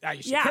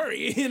Aisha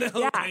Curry. You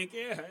know,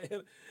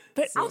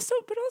 But also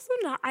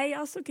not. I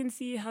also can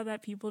see how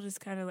that people just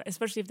kind of,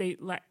 especially if they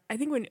like. I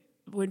think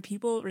when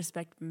people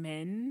respect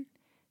men,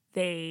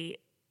 they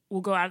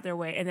will go out of their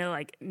way and they'll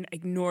like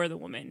ignore the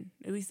woman.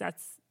 At least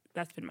that's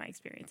been my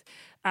experience.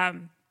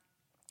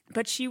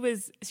 But she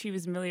was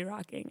Millie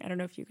rocking. I don't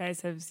know if you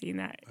guys have seen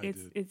that.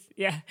 It's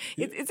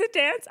a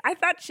dance. I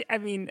thought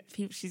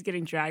she's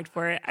getting dragged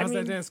for it. How's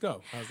that dance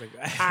go? I was like,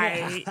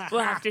 I will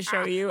have to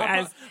show you.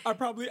 I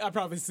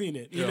probably seen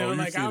it. You know,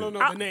 like I don't know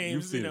the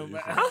names. You know,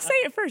 but I'll say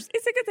it first.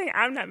 It's a good thing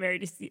I'm not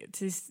married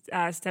to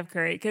Steph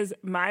Curry because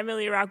my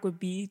Millie rock would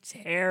be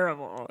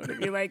terrible.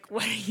 It'd be like,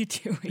 what are you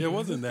doing? It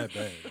wasn't that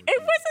bad. It wasn't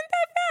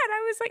that bad.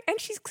 I was like,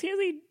 and she's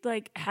clearly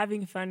like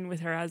having fun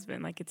with her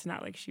husband. Like it's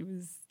not like she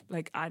was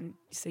like on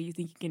So You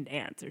Think You Can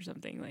Dance or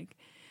something like.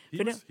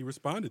 He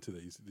responded to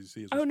that. Did you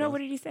see his Oh response? no! What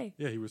did he say?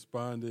 Yeah, he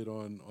responded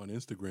on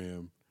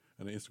Instagram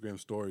and the Instagram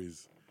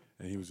stories,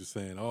 and he was just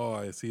saying, "Oh,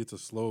 I see it's a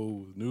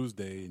slow news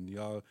day, and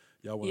y'all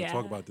want to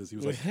talk about this." He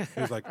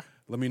was like,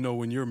 "Let me know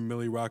when you're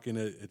Millie rocking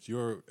at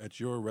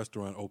your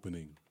restaurant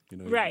opening." You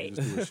know, right.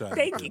 Just do a shot.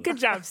 Thank you. Good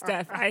job,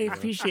 Steph. I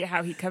appreciate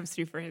how he comes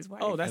through for his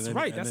wife. Oh, that's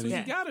right. That's what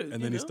you got to.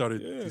 And then he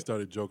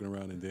started joking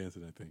around and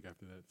dancing. I think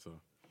after that. So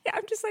yeah,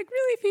 I'm just like,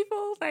 really,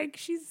 people like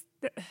she's.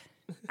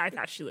 I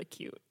thought she looked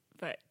cute,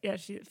 but yeah,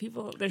 she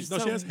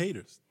has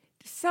haters.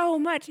 So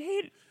much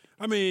hate.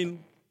 I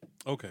mean,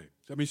 okay.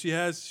 I mean, she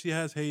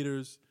has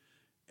haters,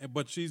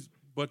 but she's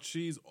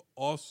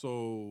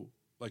also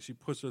like she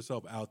puts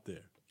herself out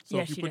there. So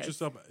Yeah, if you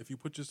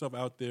put yourself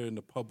out there in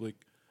the public,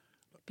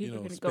 People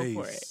are gonna space,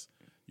 go for it.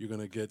 you're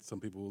gonna get some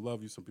people who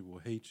love you, some people who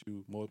hate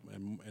you.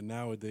 And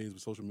nowadays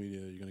with social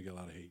media, you're gonna get a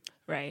lot of hate.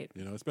 Right.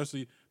 You know,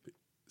 especially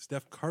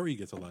Steph Curry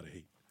gets a lot of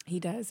hate. He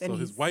does. So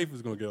his wife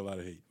is gonna get a lot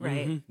of hate.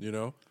 Right. You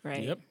know.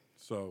 Right. Yep.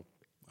 So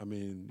I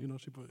mean,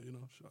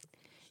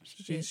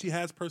 she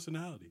has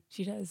personality.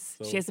 She does.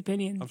 So, she has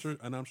opinions. I'm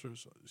sure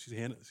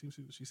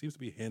she seems to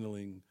be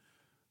handling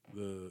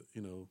the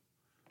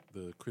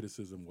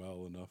criticism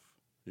well enough.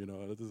 You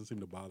know, it doesn't seem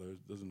to bother her.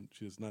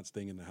 She's not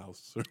staying in the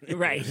house.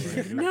 Right.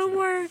 No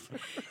more.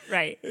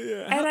 Right.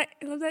 Yeah. And I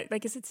love that.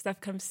 Like I said, Steph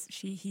comes.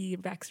 He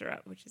backs her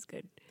up, which is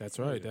good. That's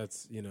right.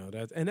 That's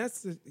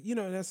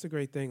the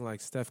great thing.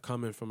 Like Steph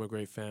coming from a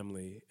great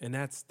family, and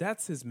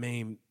that's his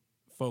main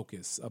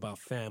focus about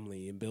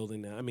family and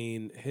building that. I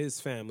mean, his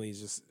family is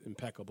just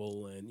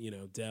impeccable,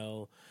 and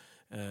Dell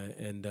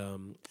and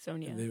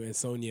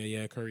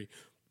Sonia, Curry.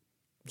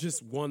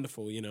 Just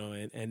wonderful,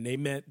 and they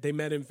met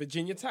in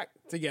Virginia Tech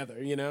together,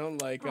 which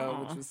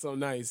was so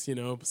nice,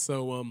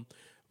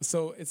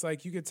 So it's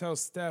like you could tell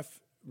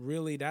Steph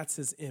really that's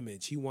his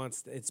image.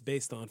 It's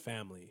based on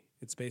family.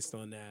 It's based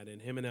on that,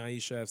 and him and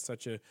Aisha have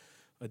such a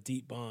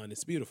deep bond.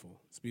 It's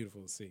beautiful. It's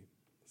beautiful to see.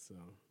 So.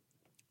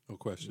 No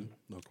question.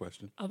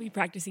 I'll be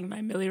practicing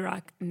my Millie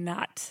Rock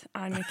not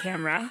on the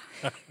camera.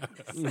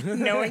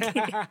 No one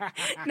can.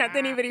 Not that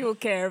anybody will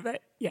care,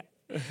 but yeah.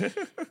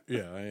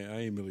 Yeah,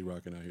 I ain't Millie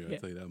rocking out here. I'll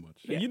tell you that much.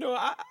 Yeah.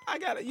 I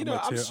got it.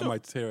 I'm sure. I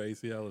might tear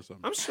ACL or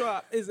something. I'm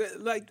sure. Is it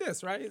like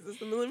this, right? Is this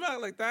the Millie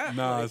Rock like that?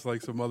 Nah, it's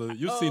like some other.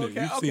 You've seen it.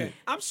 You've seen it.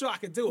 I'm sure I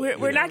could do it.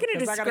 We're not going to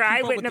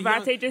describe what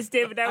Navate just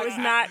did, but that was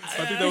not.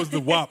 I think that was the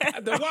WAP.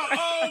 The WAP.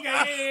 Oh,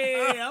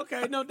 okay. Yeah.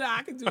 Okay. No,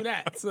 I can do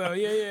that. So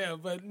yeah.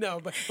 But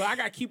I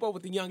got to keep up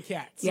with the young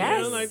cats.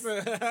 Yes.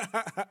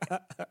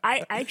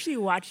 I actually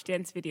watch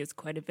dance videos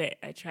quite a bit.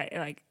 I try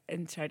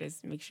to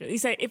make sure. At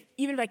least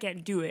even if I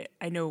can't do it,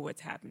 I know what's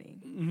happening,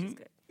 which is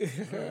good.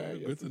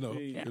 Good to know.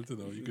 Yeah. Good to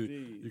know.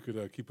 You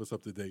could keep us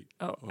up to date.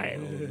 Oh, I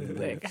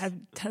have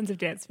tons of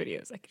dance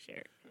videos I can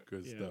share.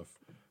 Good stuff.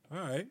 All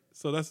right,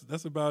 so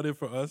that's about it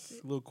for us.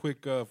 A little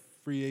quick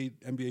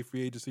NBA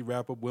free agency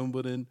wrap up.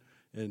 Wimbledon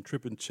and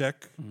Trip and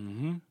Check.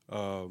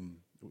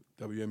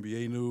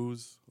 WNBA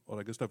news, all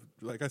that good stuff.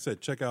 Like I said,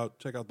 check out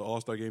the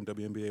All-Star game,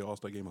 WNBA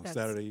All-Star game on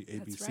Saturday,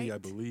 ABC, right. I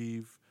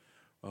believe.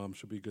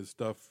 Should be good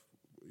stuff.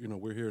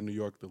 We're here in New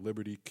York. The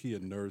Liberty, Kia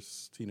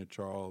Nurse, Tina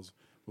Charles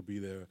will be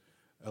there.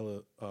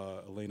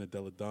 Elena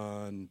Delle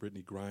Donne,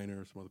 Brittany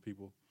Griner, some other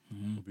people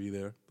will be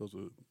there.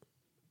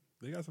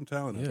 They got some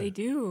talent. Yeah. They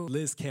do.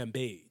 Liz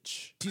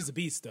Cambage. She's a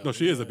beast, though. No,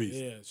 she is a beast.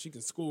 Yeah, she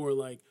can score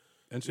like.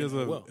 And she has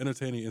an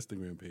entertaining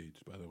Instagram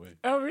page, by the way.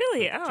 Oh,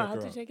 really? I'll have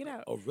to check it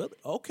out. Oh, really?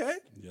 Okay.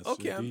 Yes,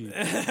 okay. Indeed.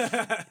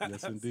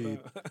 Yes, indeed.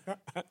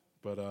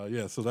 But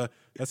so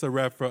that's a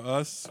wrap for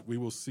us. We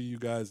will see you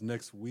guys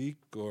next week,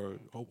 or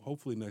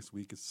hopefully next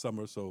week. It's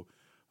summer, so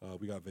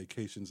we got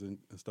vacations and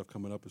stuff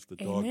coming up. It's the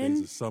dog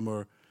days of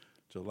summer,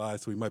 July,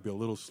 so we might be a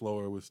little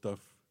slower with stuff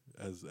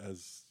as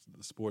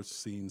the sports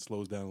scene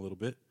slows down a little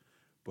bit.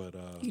 But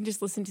You can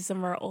just listen to some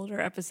of our older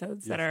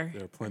episodes yes,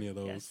 there are plenty of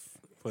those, Yes.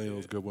 plenty of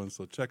those good ones.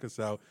 So check us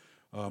out.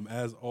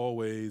 As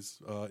always,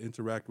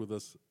 interact with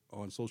us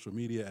on social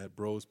media at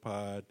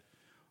BrosPod,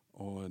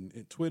 on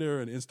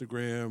Twitter and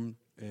Instagram,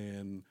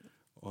 and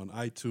on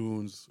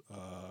iTunes.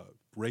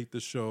 Rate the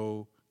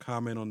show,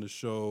 comment on the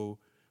show,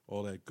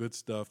 all that good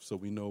stuff, so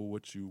we know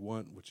what you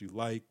want, what you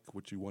like,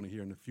 what you want to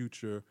hear in the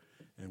future,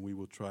 and we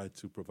will try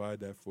to provide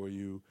that for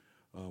you.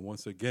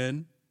 Once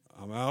again,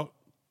 I'm out.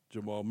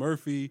 Jamal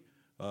Murphy.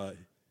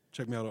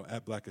 Check me out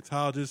at Black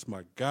Ecologist.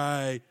 My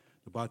guy,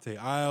 Nabate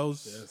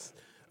Isles. Yes.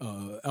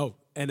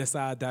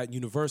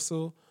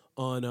 NSI.universal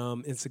on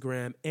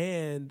Instagram,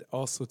 and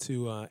also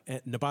to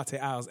at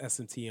Nabate Isles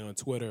SMT on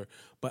Twitter.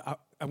 But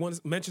I want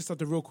to mention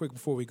something real quick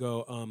before we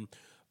go.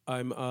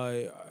 I'm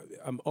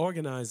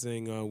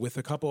organizing with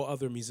a couple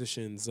other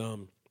musicians,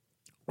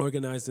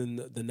 organizing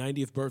the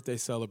 90th birthday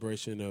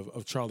celebration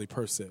of Charlie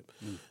Persip,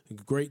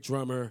 great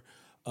drummer,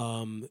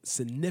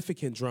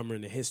 significant drummer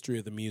in the history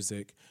of the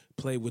music.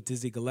 Played with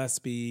Dizzy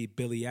Gillespie,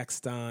 Billy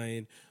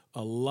Eckstine,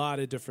 a lot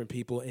of different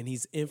people, and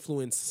he's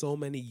influenced so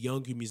many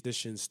younger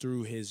musicians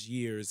through his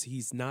years.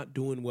 He's not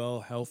doing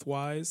well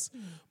health-wise,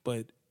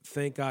 but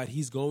thank God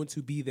he's going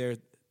to be there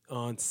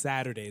on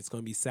Saturday. It's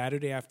going to be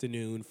Saturday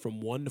afternoon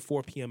from 1 to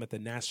 4 p.m. at the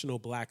National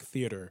Black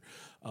Theater.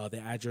 The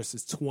address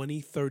is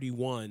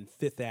 2031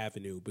 5th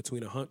Avenue,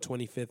 between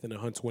 125th and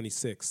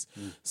 126th.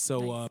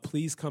 So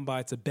please come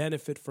by to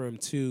benefit from him,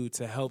 too,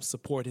 to help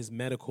support his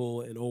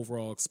medical and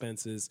overall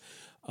expenses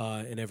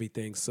and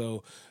everything.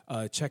 So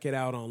check it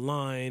out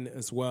online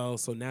as well.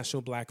 So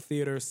National Black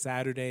Theater,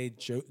 Saturday,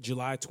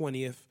 July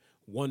 20th,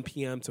 1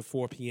 p.m. to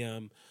 4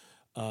 p.m.,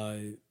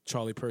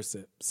 Charlie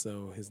Persip,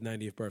 so his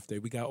 90th birthday.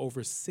 We got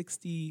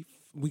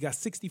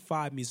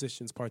 65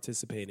 musicians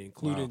participating,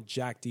 including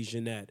Jack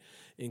DeJohnette,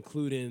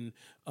 including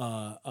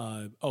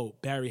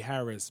Barry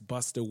Harris,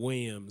 Buster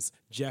Williams,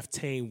 Jeff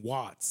Tane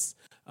Watts,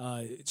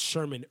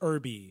 Sherman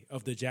Irby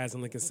of the Jazz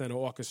and Lincoln Center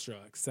Orchestra,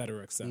 et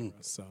cetera, et cetera.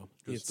 So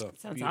Good it's stuff.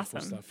 Sounds beautiful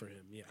awesome. stuff for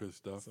him. Yeah, Good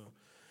stuff. So,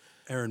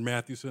 Aaron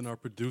Mathewson, our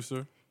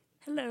producer.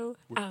 Hello.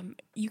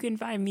 You can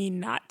find me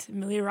not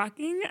Millie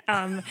Rocking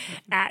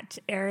at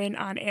Aaron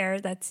on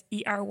Air. That's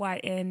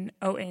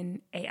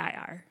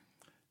ERYNONAIR.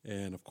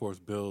 And, of course,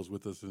 Bill's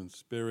with us in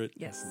spirit.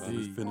 Yes.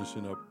 He's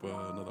finishing up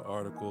another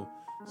article.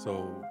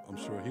 So I'm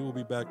sure he will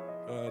be back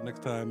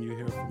next time you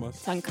hear from us.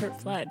 It's on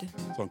Kurt Flood.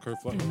 It's on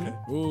Kurt Flood. Okay.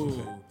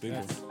 ooh, Big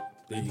one.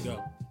 there you go.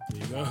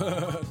 There you go.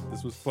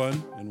 This was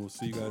fun, and we'll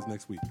see you guys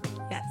next week.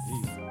 Yes.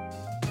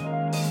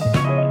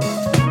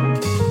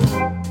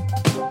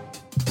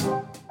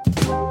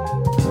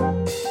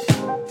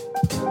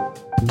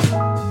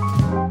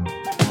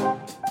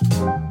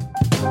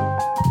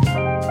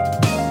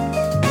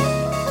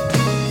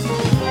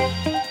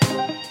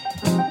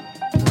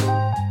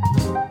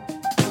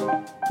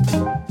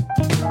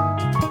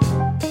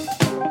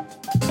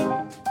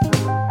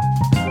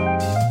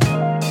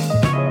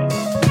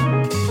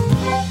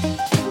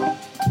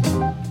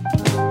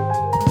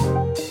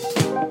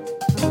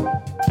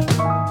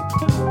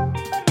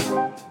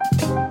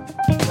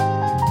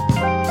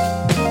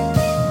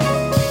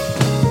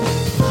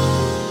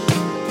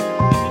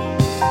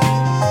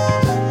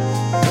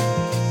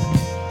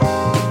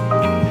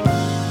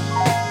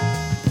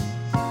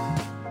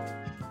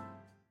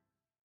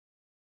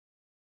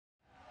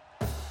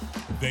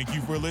 Thank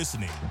you for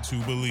listening to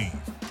Believe.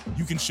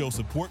 You can show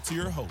support to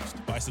your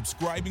host by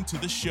subscribing to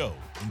the show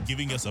and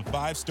giving us a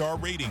 5-star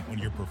rating on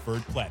your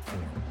preferred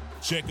platform.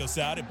 Check us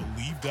out at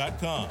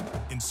Believe.com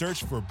and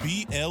search for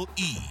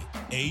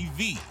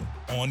BLEAV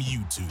on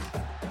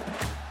YouTube.